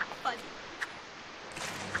isn't fun.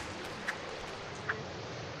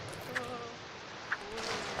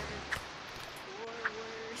 Forward.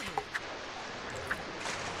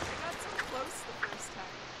 I got so close the first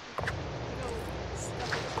time. No.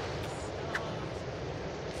 Stop.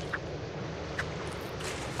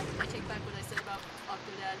 I take back what I said about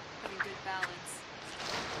Octodad having good balance.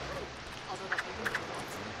 Although that might be good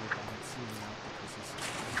balance.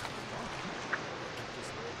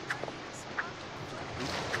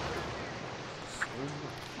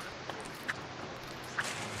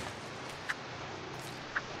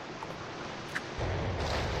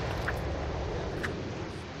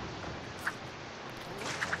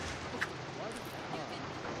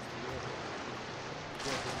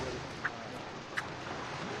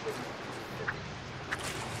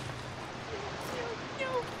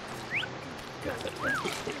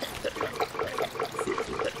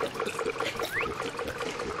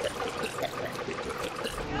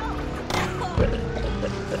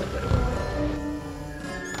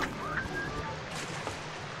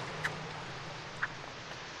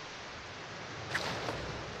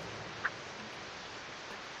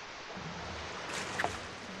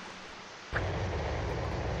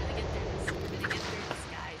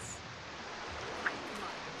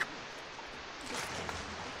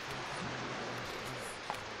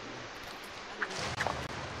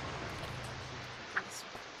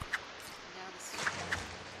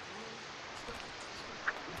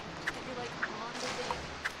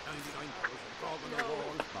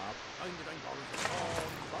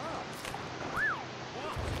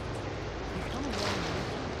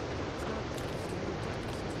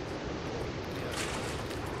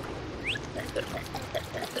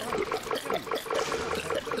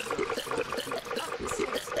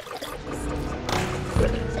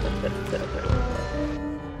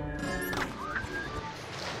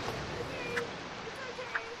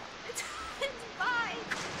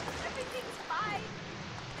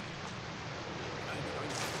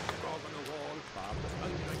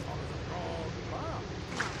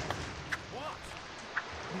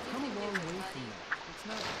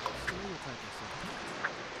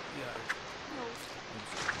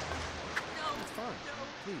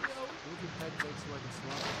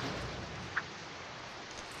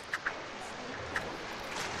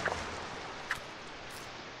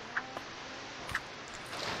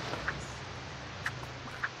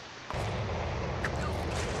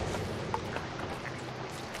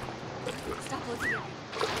 Stop looking at me.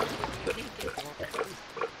 You're naked. Just get up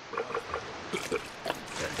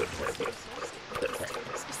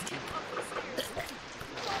the stairs.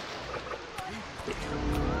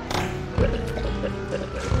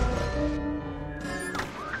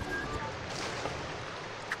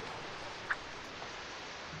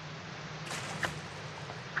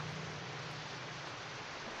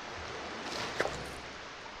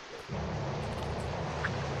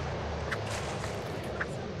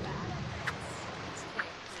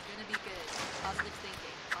 Positive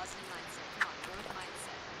thinking, positive mindset. Come on, growth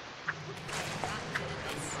mindset. Not good at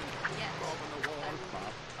this yet. Bob on the wall,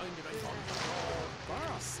 Bob. I'm gonna Bob.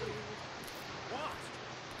 What?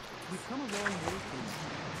 We've come a long way from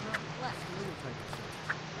that. It's not left. stereotype of sex.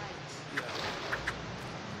 Right. Yeah.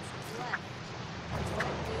 Left. I will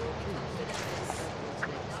become good at this. I'm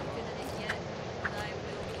not good at it yet, but I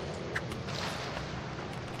will be.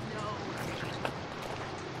 No.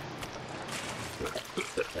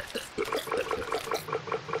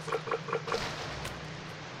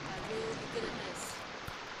 I will be good at this.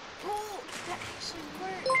 Oh, that actually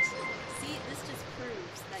worked. See, this just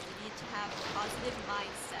proves that you need to have a positive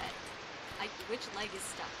mindset. Which leg is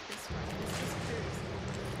stuck? This one. This just proves.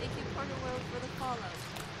 Thank you, Portal World, for the follow.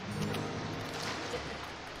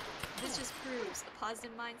 This just proves a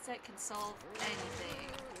positive mindset can solve anything.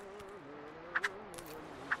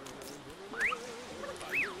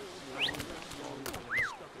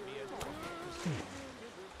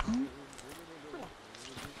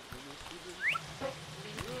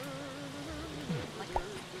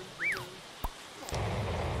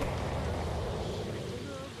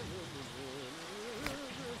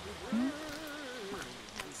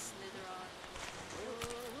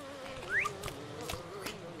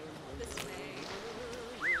 This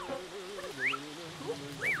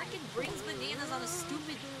way.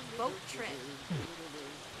 boat trip.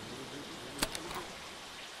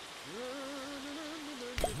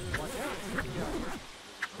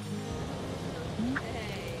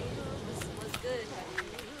 Hey, was good.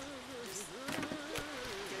 Just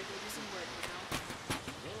gotta go do some work, you know?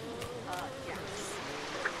 Yes.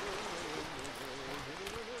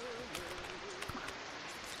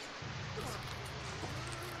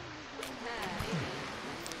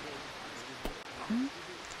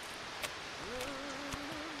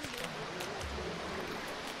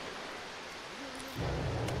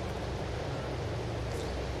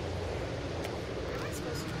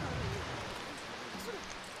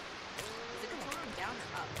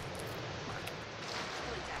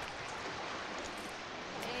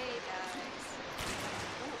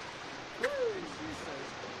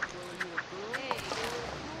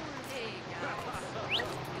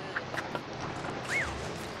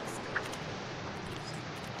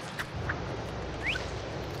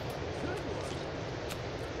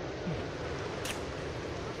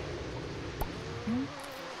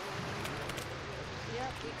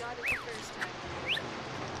 Yep, we got it the first time.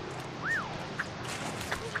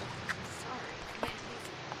 Sorry, man.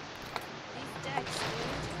 These decks,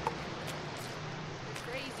 dude. They're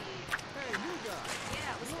crazy. Hey, new guy.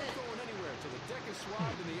 Yeah, what's You're good? not going anywhere till the deck is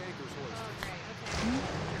swabbed and the anchor's hoisted. Oh, great.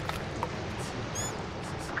 Okay.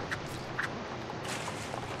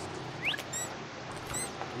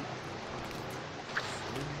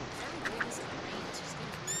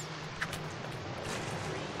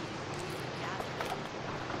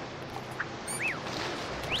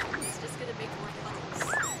 It's just gonna make more puddles.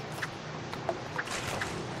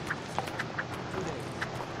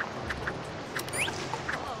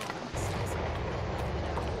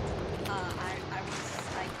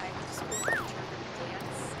 I went to school for interpretive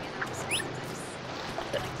dance, you know, so sometimes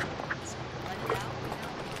I like to just let it out, you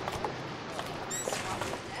know, and then swap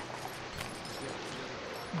the deck.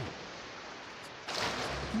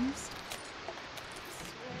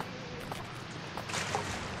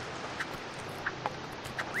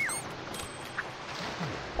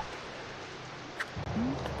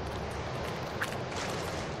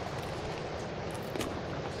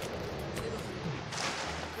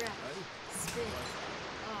 Grab, spin.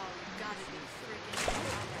 Oh, you gotta be freaking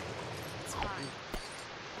alright. It's fine.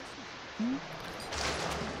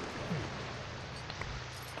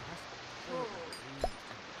 Oh.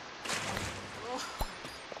 Oh.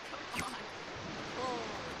 Come on. Oh.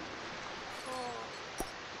 Oh.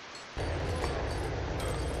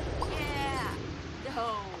 Oh. Yeah. No.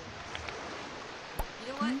 You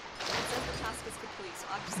know what? It says the task is complete, so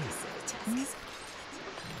I'm just gonna say the task is complete.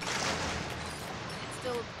 It's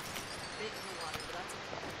still a bit in the water, but that's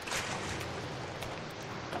okay.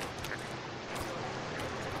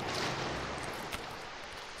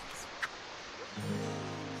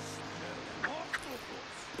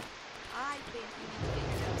 I think you need to get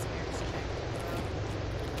your nose hairs checked, bro.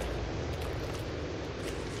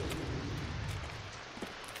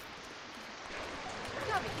 You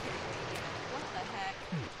gotta be kidding me. What the heck?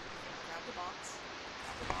 Grab the box.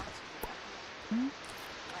 Grab the box. Grab the box.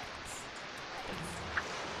 Legs.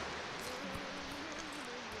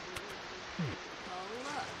 Oh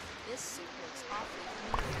look, this suit looks awfully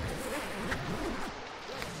familiar.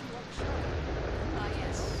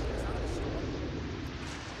 Yes.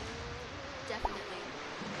 Definitely.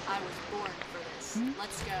 I was born for this.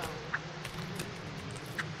 Let's go.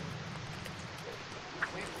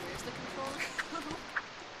 Where's the controller?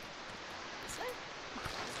 This way?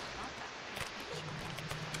 Not that way.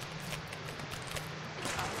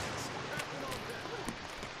 It's obvious.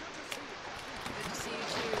 Good to see you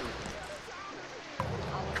too.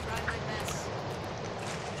 I will try my best.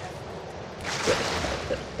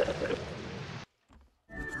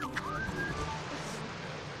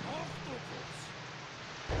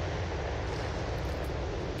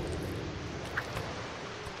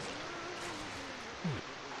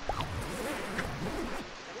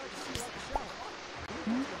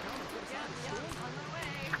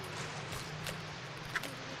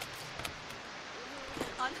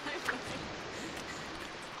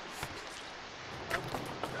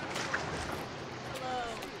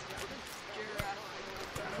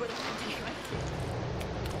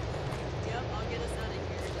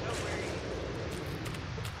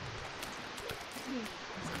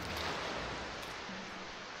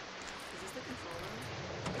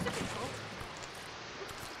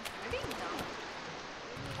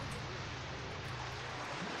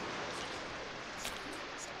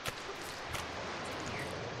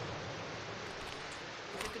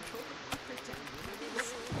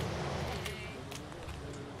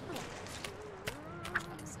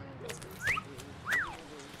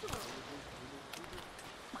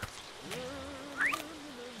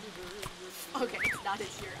 god,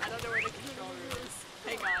 it's here. I don't know where the control room is.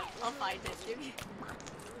 Hang on, I'll find it. Give me.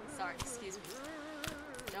 Sorry, excuse me.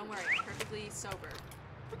 Don't worry, I'm perfectly sober.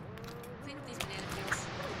 Clean up these banana peels.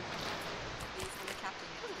 Please, I'm the captain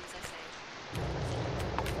yet, please, I say.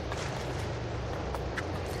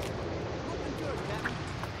 Looking good, Captain.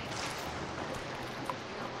 Thanks.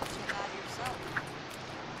 You don't look too bad yourself.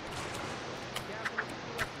 Captain, I think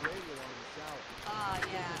you left the radio on in the shower. Ah,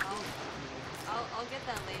 yeah, I'll get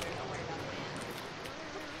that later. Don't worry about it, man.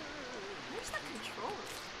 Where's the control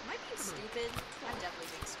room? Am I being stupid? I'm definitely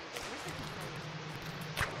being stupid. Where's the control room?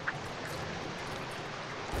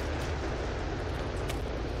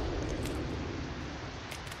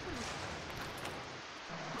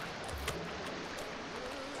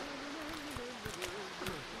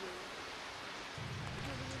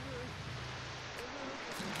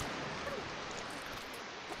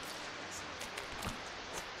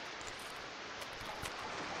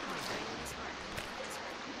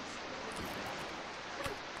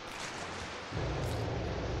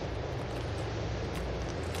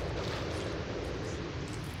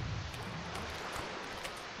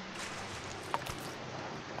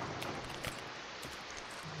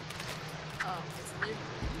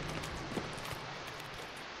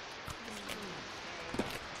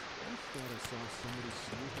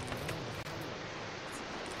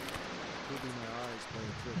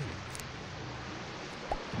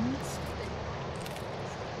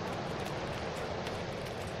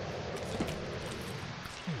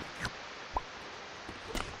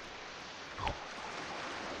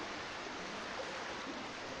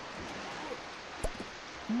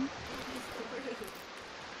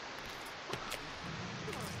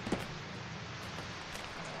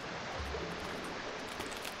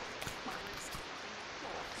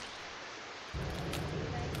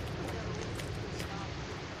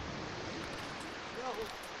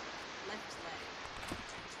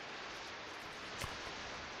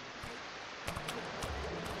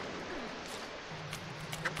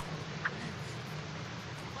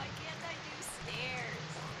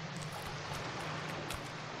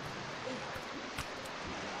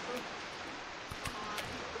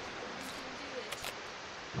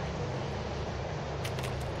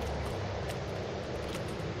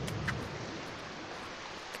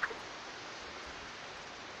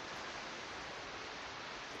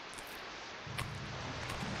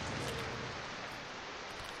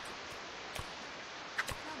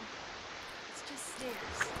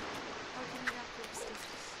 Stairs. How can we not go upstairs?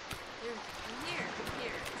 Here. I'm here. I'm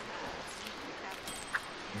here.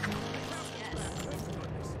 Yes.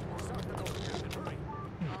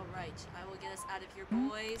 Alright. I will get us out of here,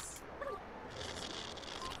 boys.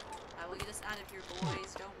 I will get us out of here,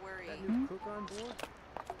 boys. Don't worry. That new cook on board?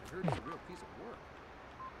 I heard it's a real piece of work.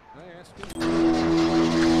 I asked him.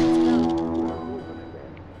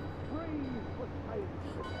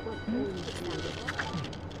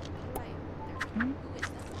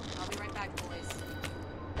 I'll be right back, boys.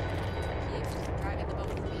 Keep driving the boat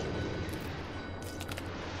for me.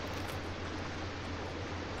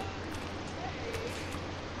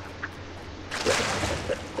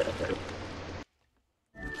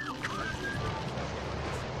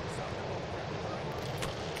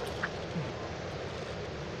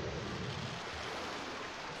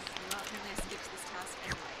 Well, apparently I skipped this task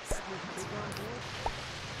anyways.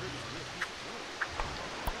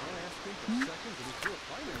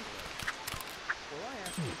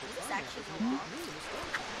 Does this actually go off?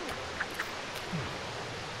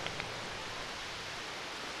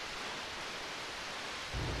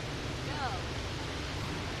 Go!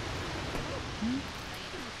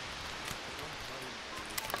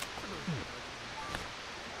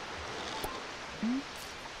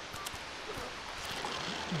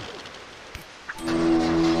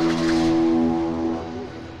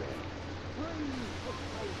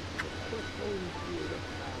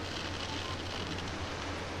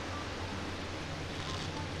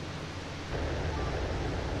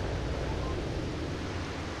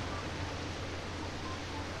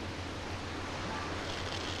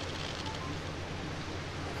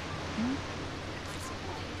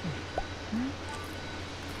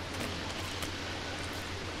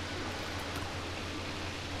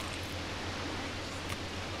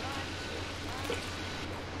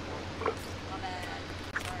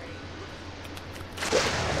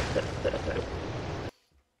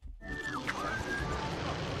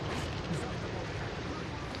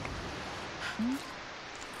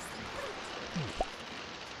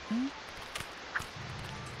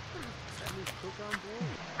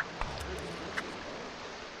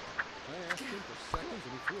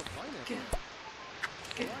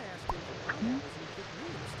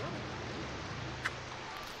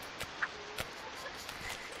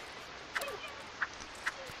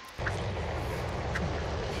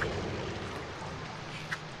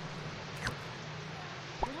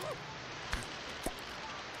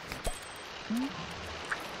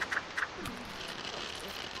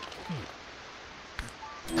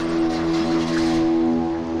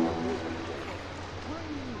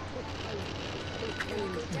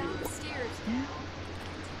 Down the stairs now.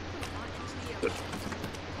 Not into the ocean.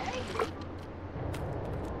 Okay?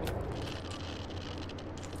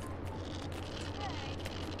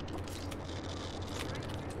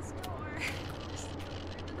 This door. Just go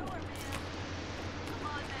through the door, man. Come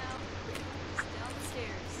on now. Just down the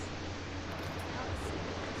stairs. Down the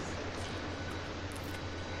stairs.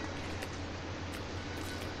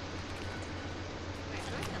 Wait, how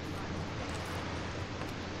do I get up front?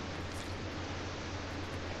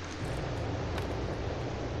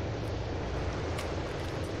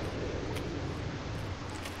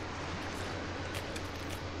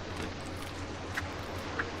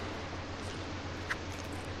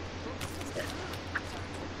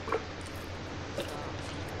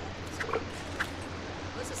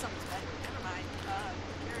 This is something's better. Never mind.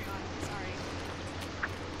 Carry on. Sorry.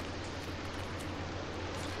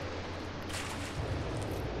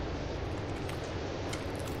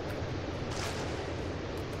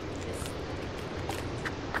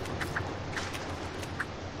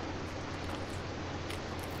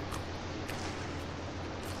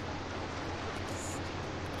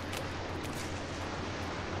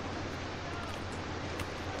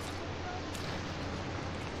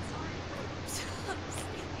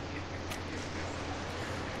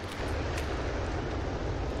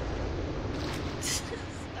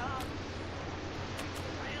 Stop.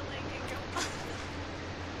 Railing and go.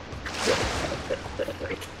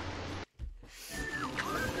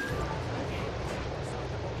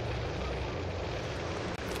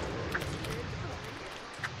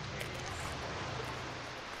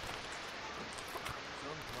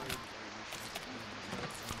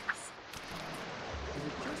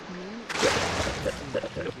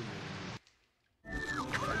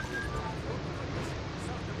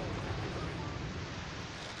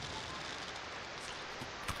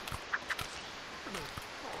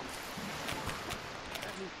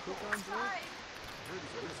 Cook on board? Hi. Heard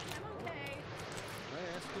he's innocent. I'm okay. I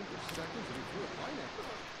asked him for seconds and he threw a pineapple.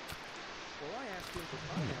 Well, I asked him for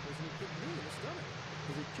pineapples and he kicked me in the stomach.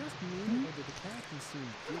 Is it just me, or did the captain seem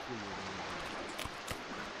giggly?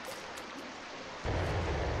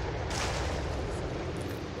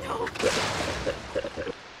 No.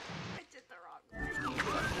 I did the wrong thing.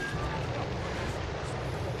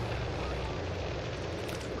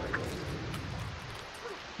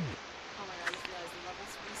 Oh my god, you realize the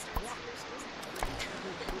levels restarts here, so it's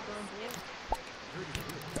Heard he's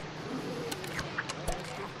innocent. I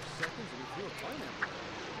asked him for seconds and he threw a pineapple.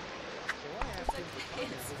 Well, I asked him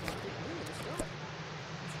for pineapples and he kicked me in the stomach.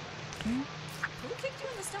 Who kicked you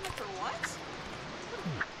in the stomach for what?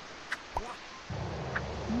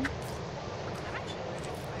 I'm actually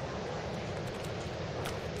really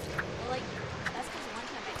well, like, that's because one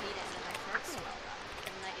time I ate it and then my throat swelled up.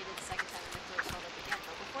 And then I ate it the second time and my throat swelled up again.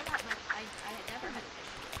 But before that, I had never had an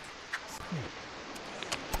issue.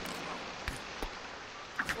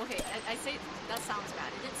 Okay, I say that sounds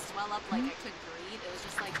bad. It didn't swell up like I couldn't breathe. It was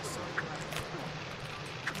just like sore throat.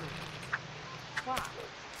 Wow.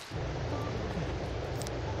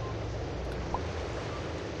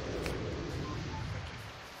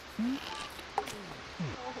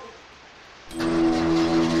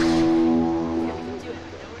 Yeah, we can do it.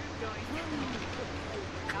 I know where you're going.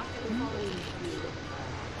 We're not gonna fall into the ocean.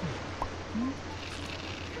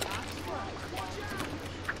 You're not gonna fall into the ocean.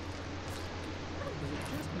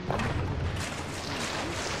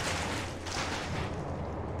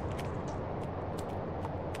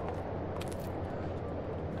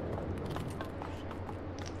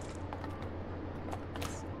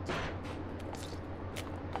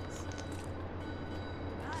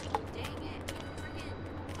 God dang it. Friggin'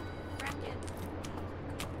 Kraken.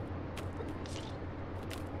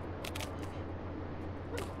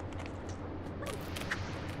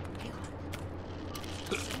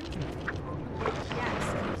 Yeah,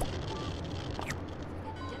 excuse me.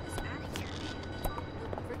 Get this out of here, man.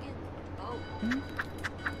 The friggin' boat.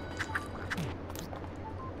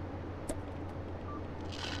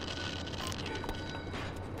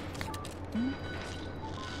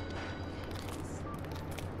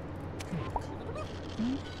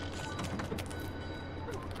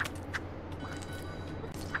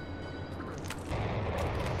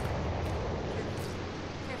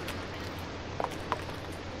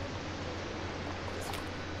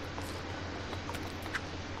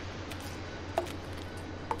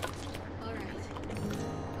 Alright.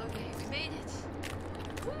 Okay, we made it.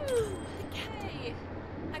 Woo! Yay!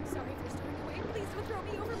 I'm sorry for stowing away. Please don't throw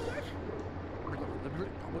me overboard.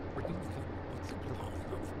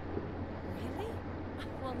 Really?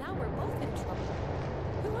 Well, now we're both in trouble.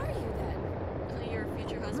 Who are you then? Your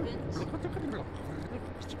future husband?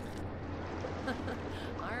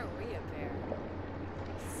 Aren't we a pair?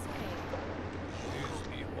 Say, Is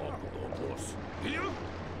the octopus here?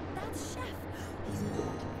 that's Chef. He's been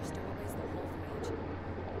walking your stowaways the whole voyage.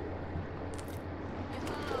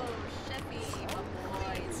 Yo, Chefy, my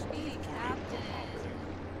boy, it's me, Captain.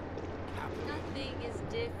 Nothing is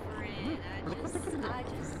different. I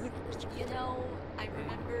just, you know, I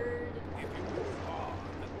remembered If you are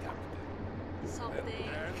the captain, something.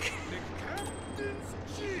 that's the captain's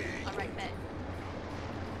chief. Alright, bet.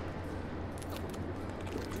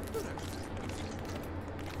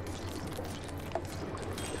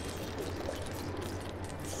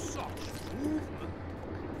 Such movement.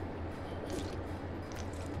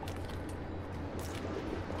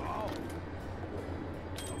 Wow.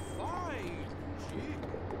 A fine ship.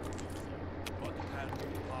 But can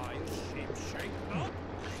fine ship shake up?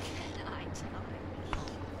 I tell.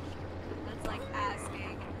 That's like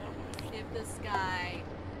asking if the sky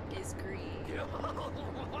is green.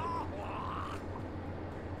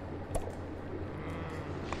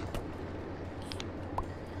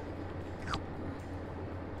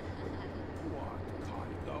 What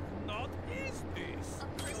kind of nut is this? A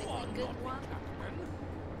perfectly You are good not one. the captain.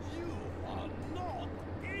 You are not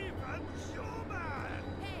even human.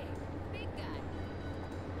 Hey, big guy.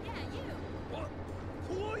 Yeah, you. What?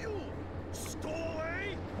 Who are you?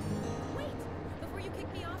 Stowaway? Wait, before you kick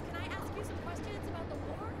me off, can I ask you some questions about the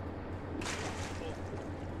war? Oh,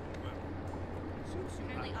 well, since you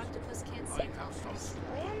Apparently, asked, octopus can't I see have some colors.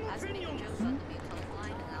 strong I was making opinions. jokes about them being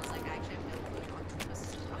colorblind, and I was like, I actually have no clue if octopus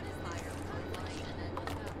is colorblind or colorblind, and then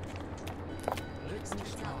it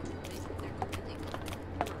turns out they're completely colorblind.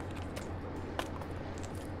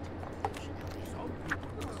 Too far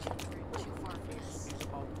for this.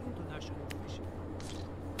 About international fishing.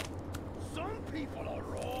 Some people are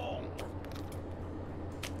wrong.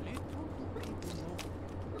 Little do people know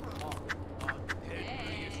how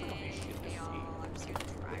deadliest fish in the Hey, y'all, sea. I'm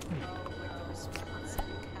Susan Ryder with the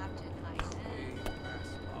Wisconsin Captain Heinen. As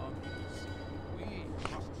armies, we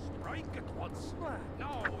must strike at once.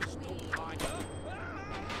 Now is no time. Bye.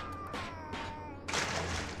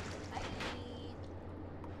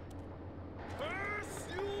 Curse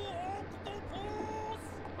you, octopus!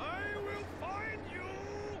 I will find you!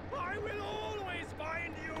 I will always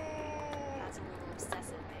find you! That's a little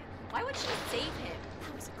obsessive, man. Why would she save him?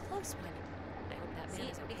 That was a close one. I hope that See,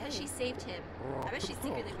 man is okay. because she saved him. I bet she's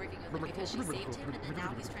secretly working with him because she saved him, and then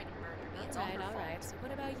now he's trying to murder me. It's all her all right. fault. So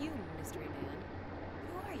what about you, mystery man?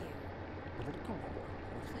 Who are you?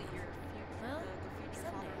 Your Well, the future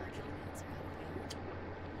someday father I'll get Virgil. an answer out of you.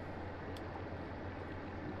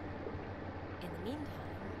 In the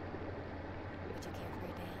meantime, would you care for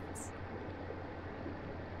a dance?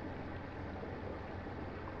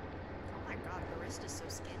 Oh my god, her wrist is so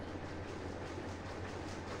skinny.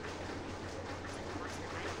 Like Monster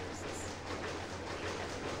High wrists.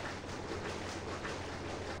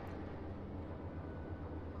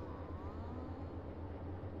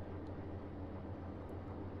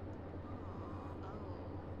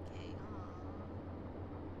 Okay.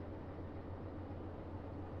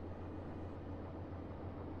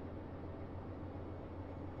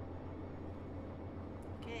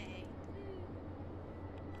 Okay.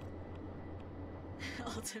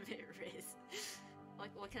 Ultimate Riz.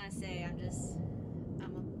 What can I say? I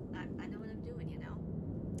know what I'm doing, you know?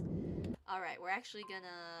 Alright, we're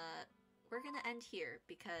gonna end here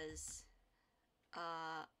because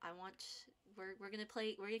we're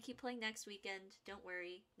gonna keep playing next weekend. Don't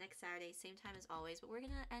worry, next Saturday, same time as always, but we're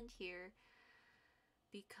gonna end here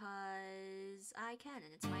because I can,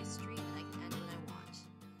 and it's my stream and I can end when I want.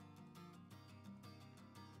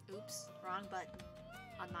 Oops, wrong button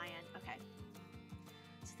on my end. Okay.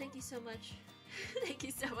 So thank you so much. Thank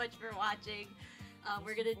you so much for watching.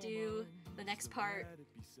 We're gonna do the next part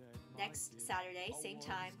next Saturday, same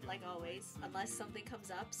time, like always, unless something comes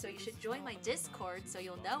up. So you should join my Discord so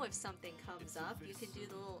you'll know if something comes up. You can do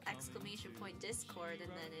the little exclamation point Discord, and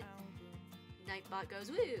then Nightbot goes,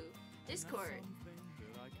 woo, Discord.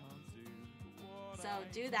 So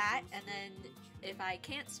do that, and then if I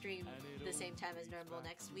can't stream the same time as normal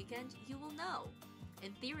next weekend, you will know.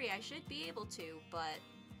 In theory, I should be able to, but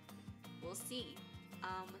we'll see.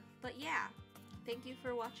 But yeah, thank you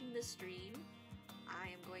for watching the stream. I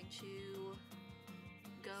am going to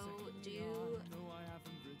go do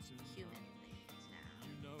human things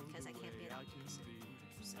now, because I can't be an octopus anymore.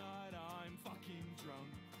 So.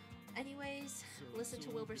 Anyways, listen to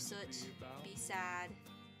Wilbur Soot. Be sad.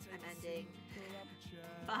 I'm ending.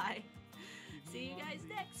 Bye. See you guys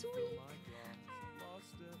next week.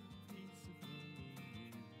 Lost a piece of me in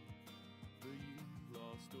you, but you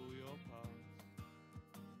lost all your parts.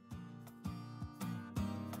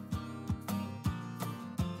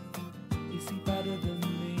 Is he better than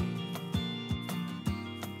me?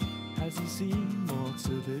 Has he seen more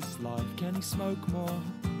to this life? Can he smoke more?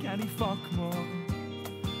 Can he fuck more?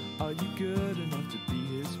 Are you good enough to be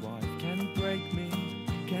his wife? Can he break me?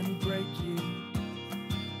 Can he break you?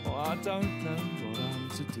 Oh, I don't know what I'm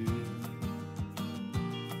to do.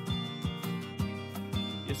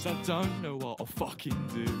 Yes, I don't know what I'll fucking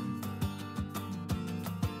do.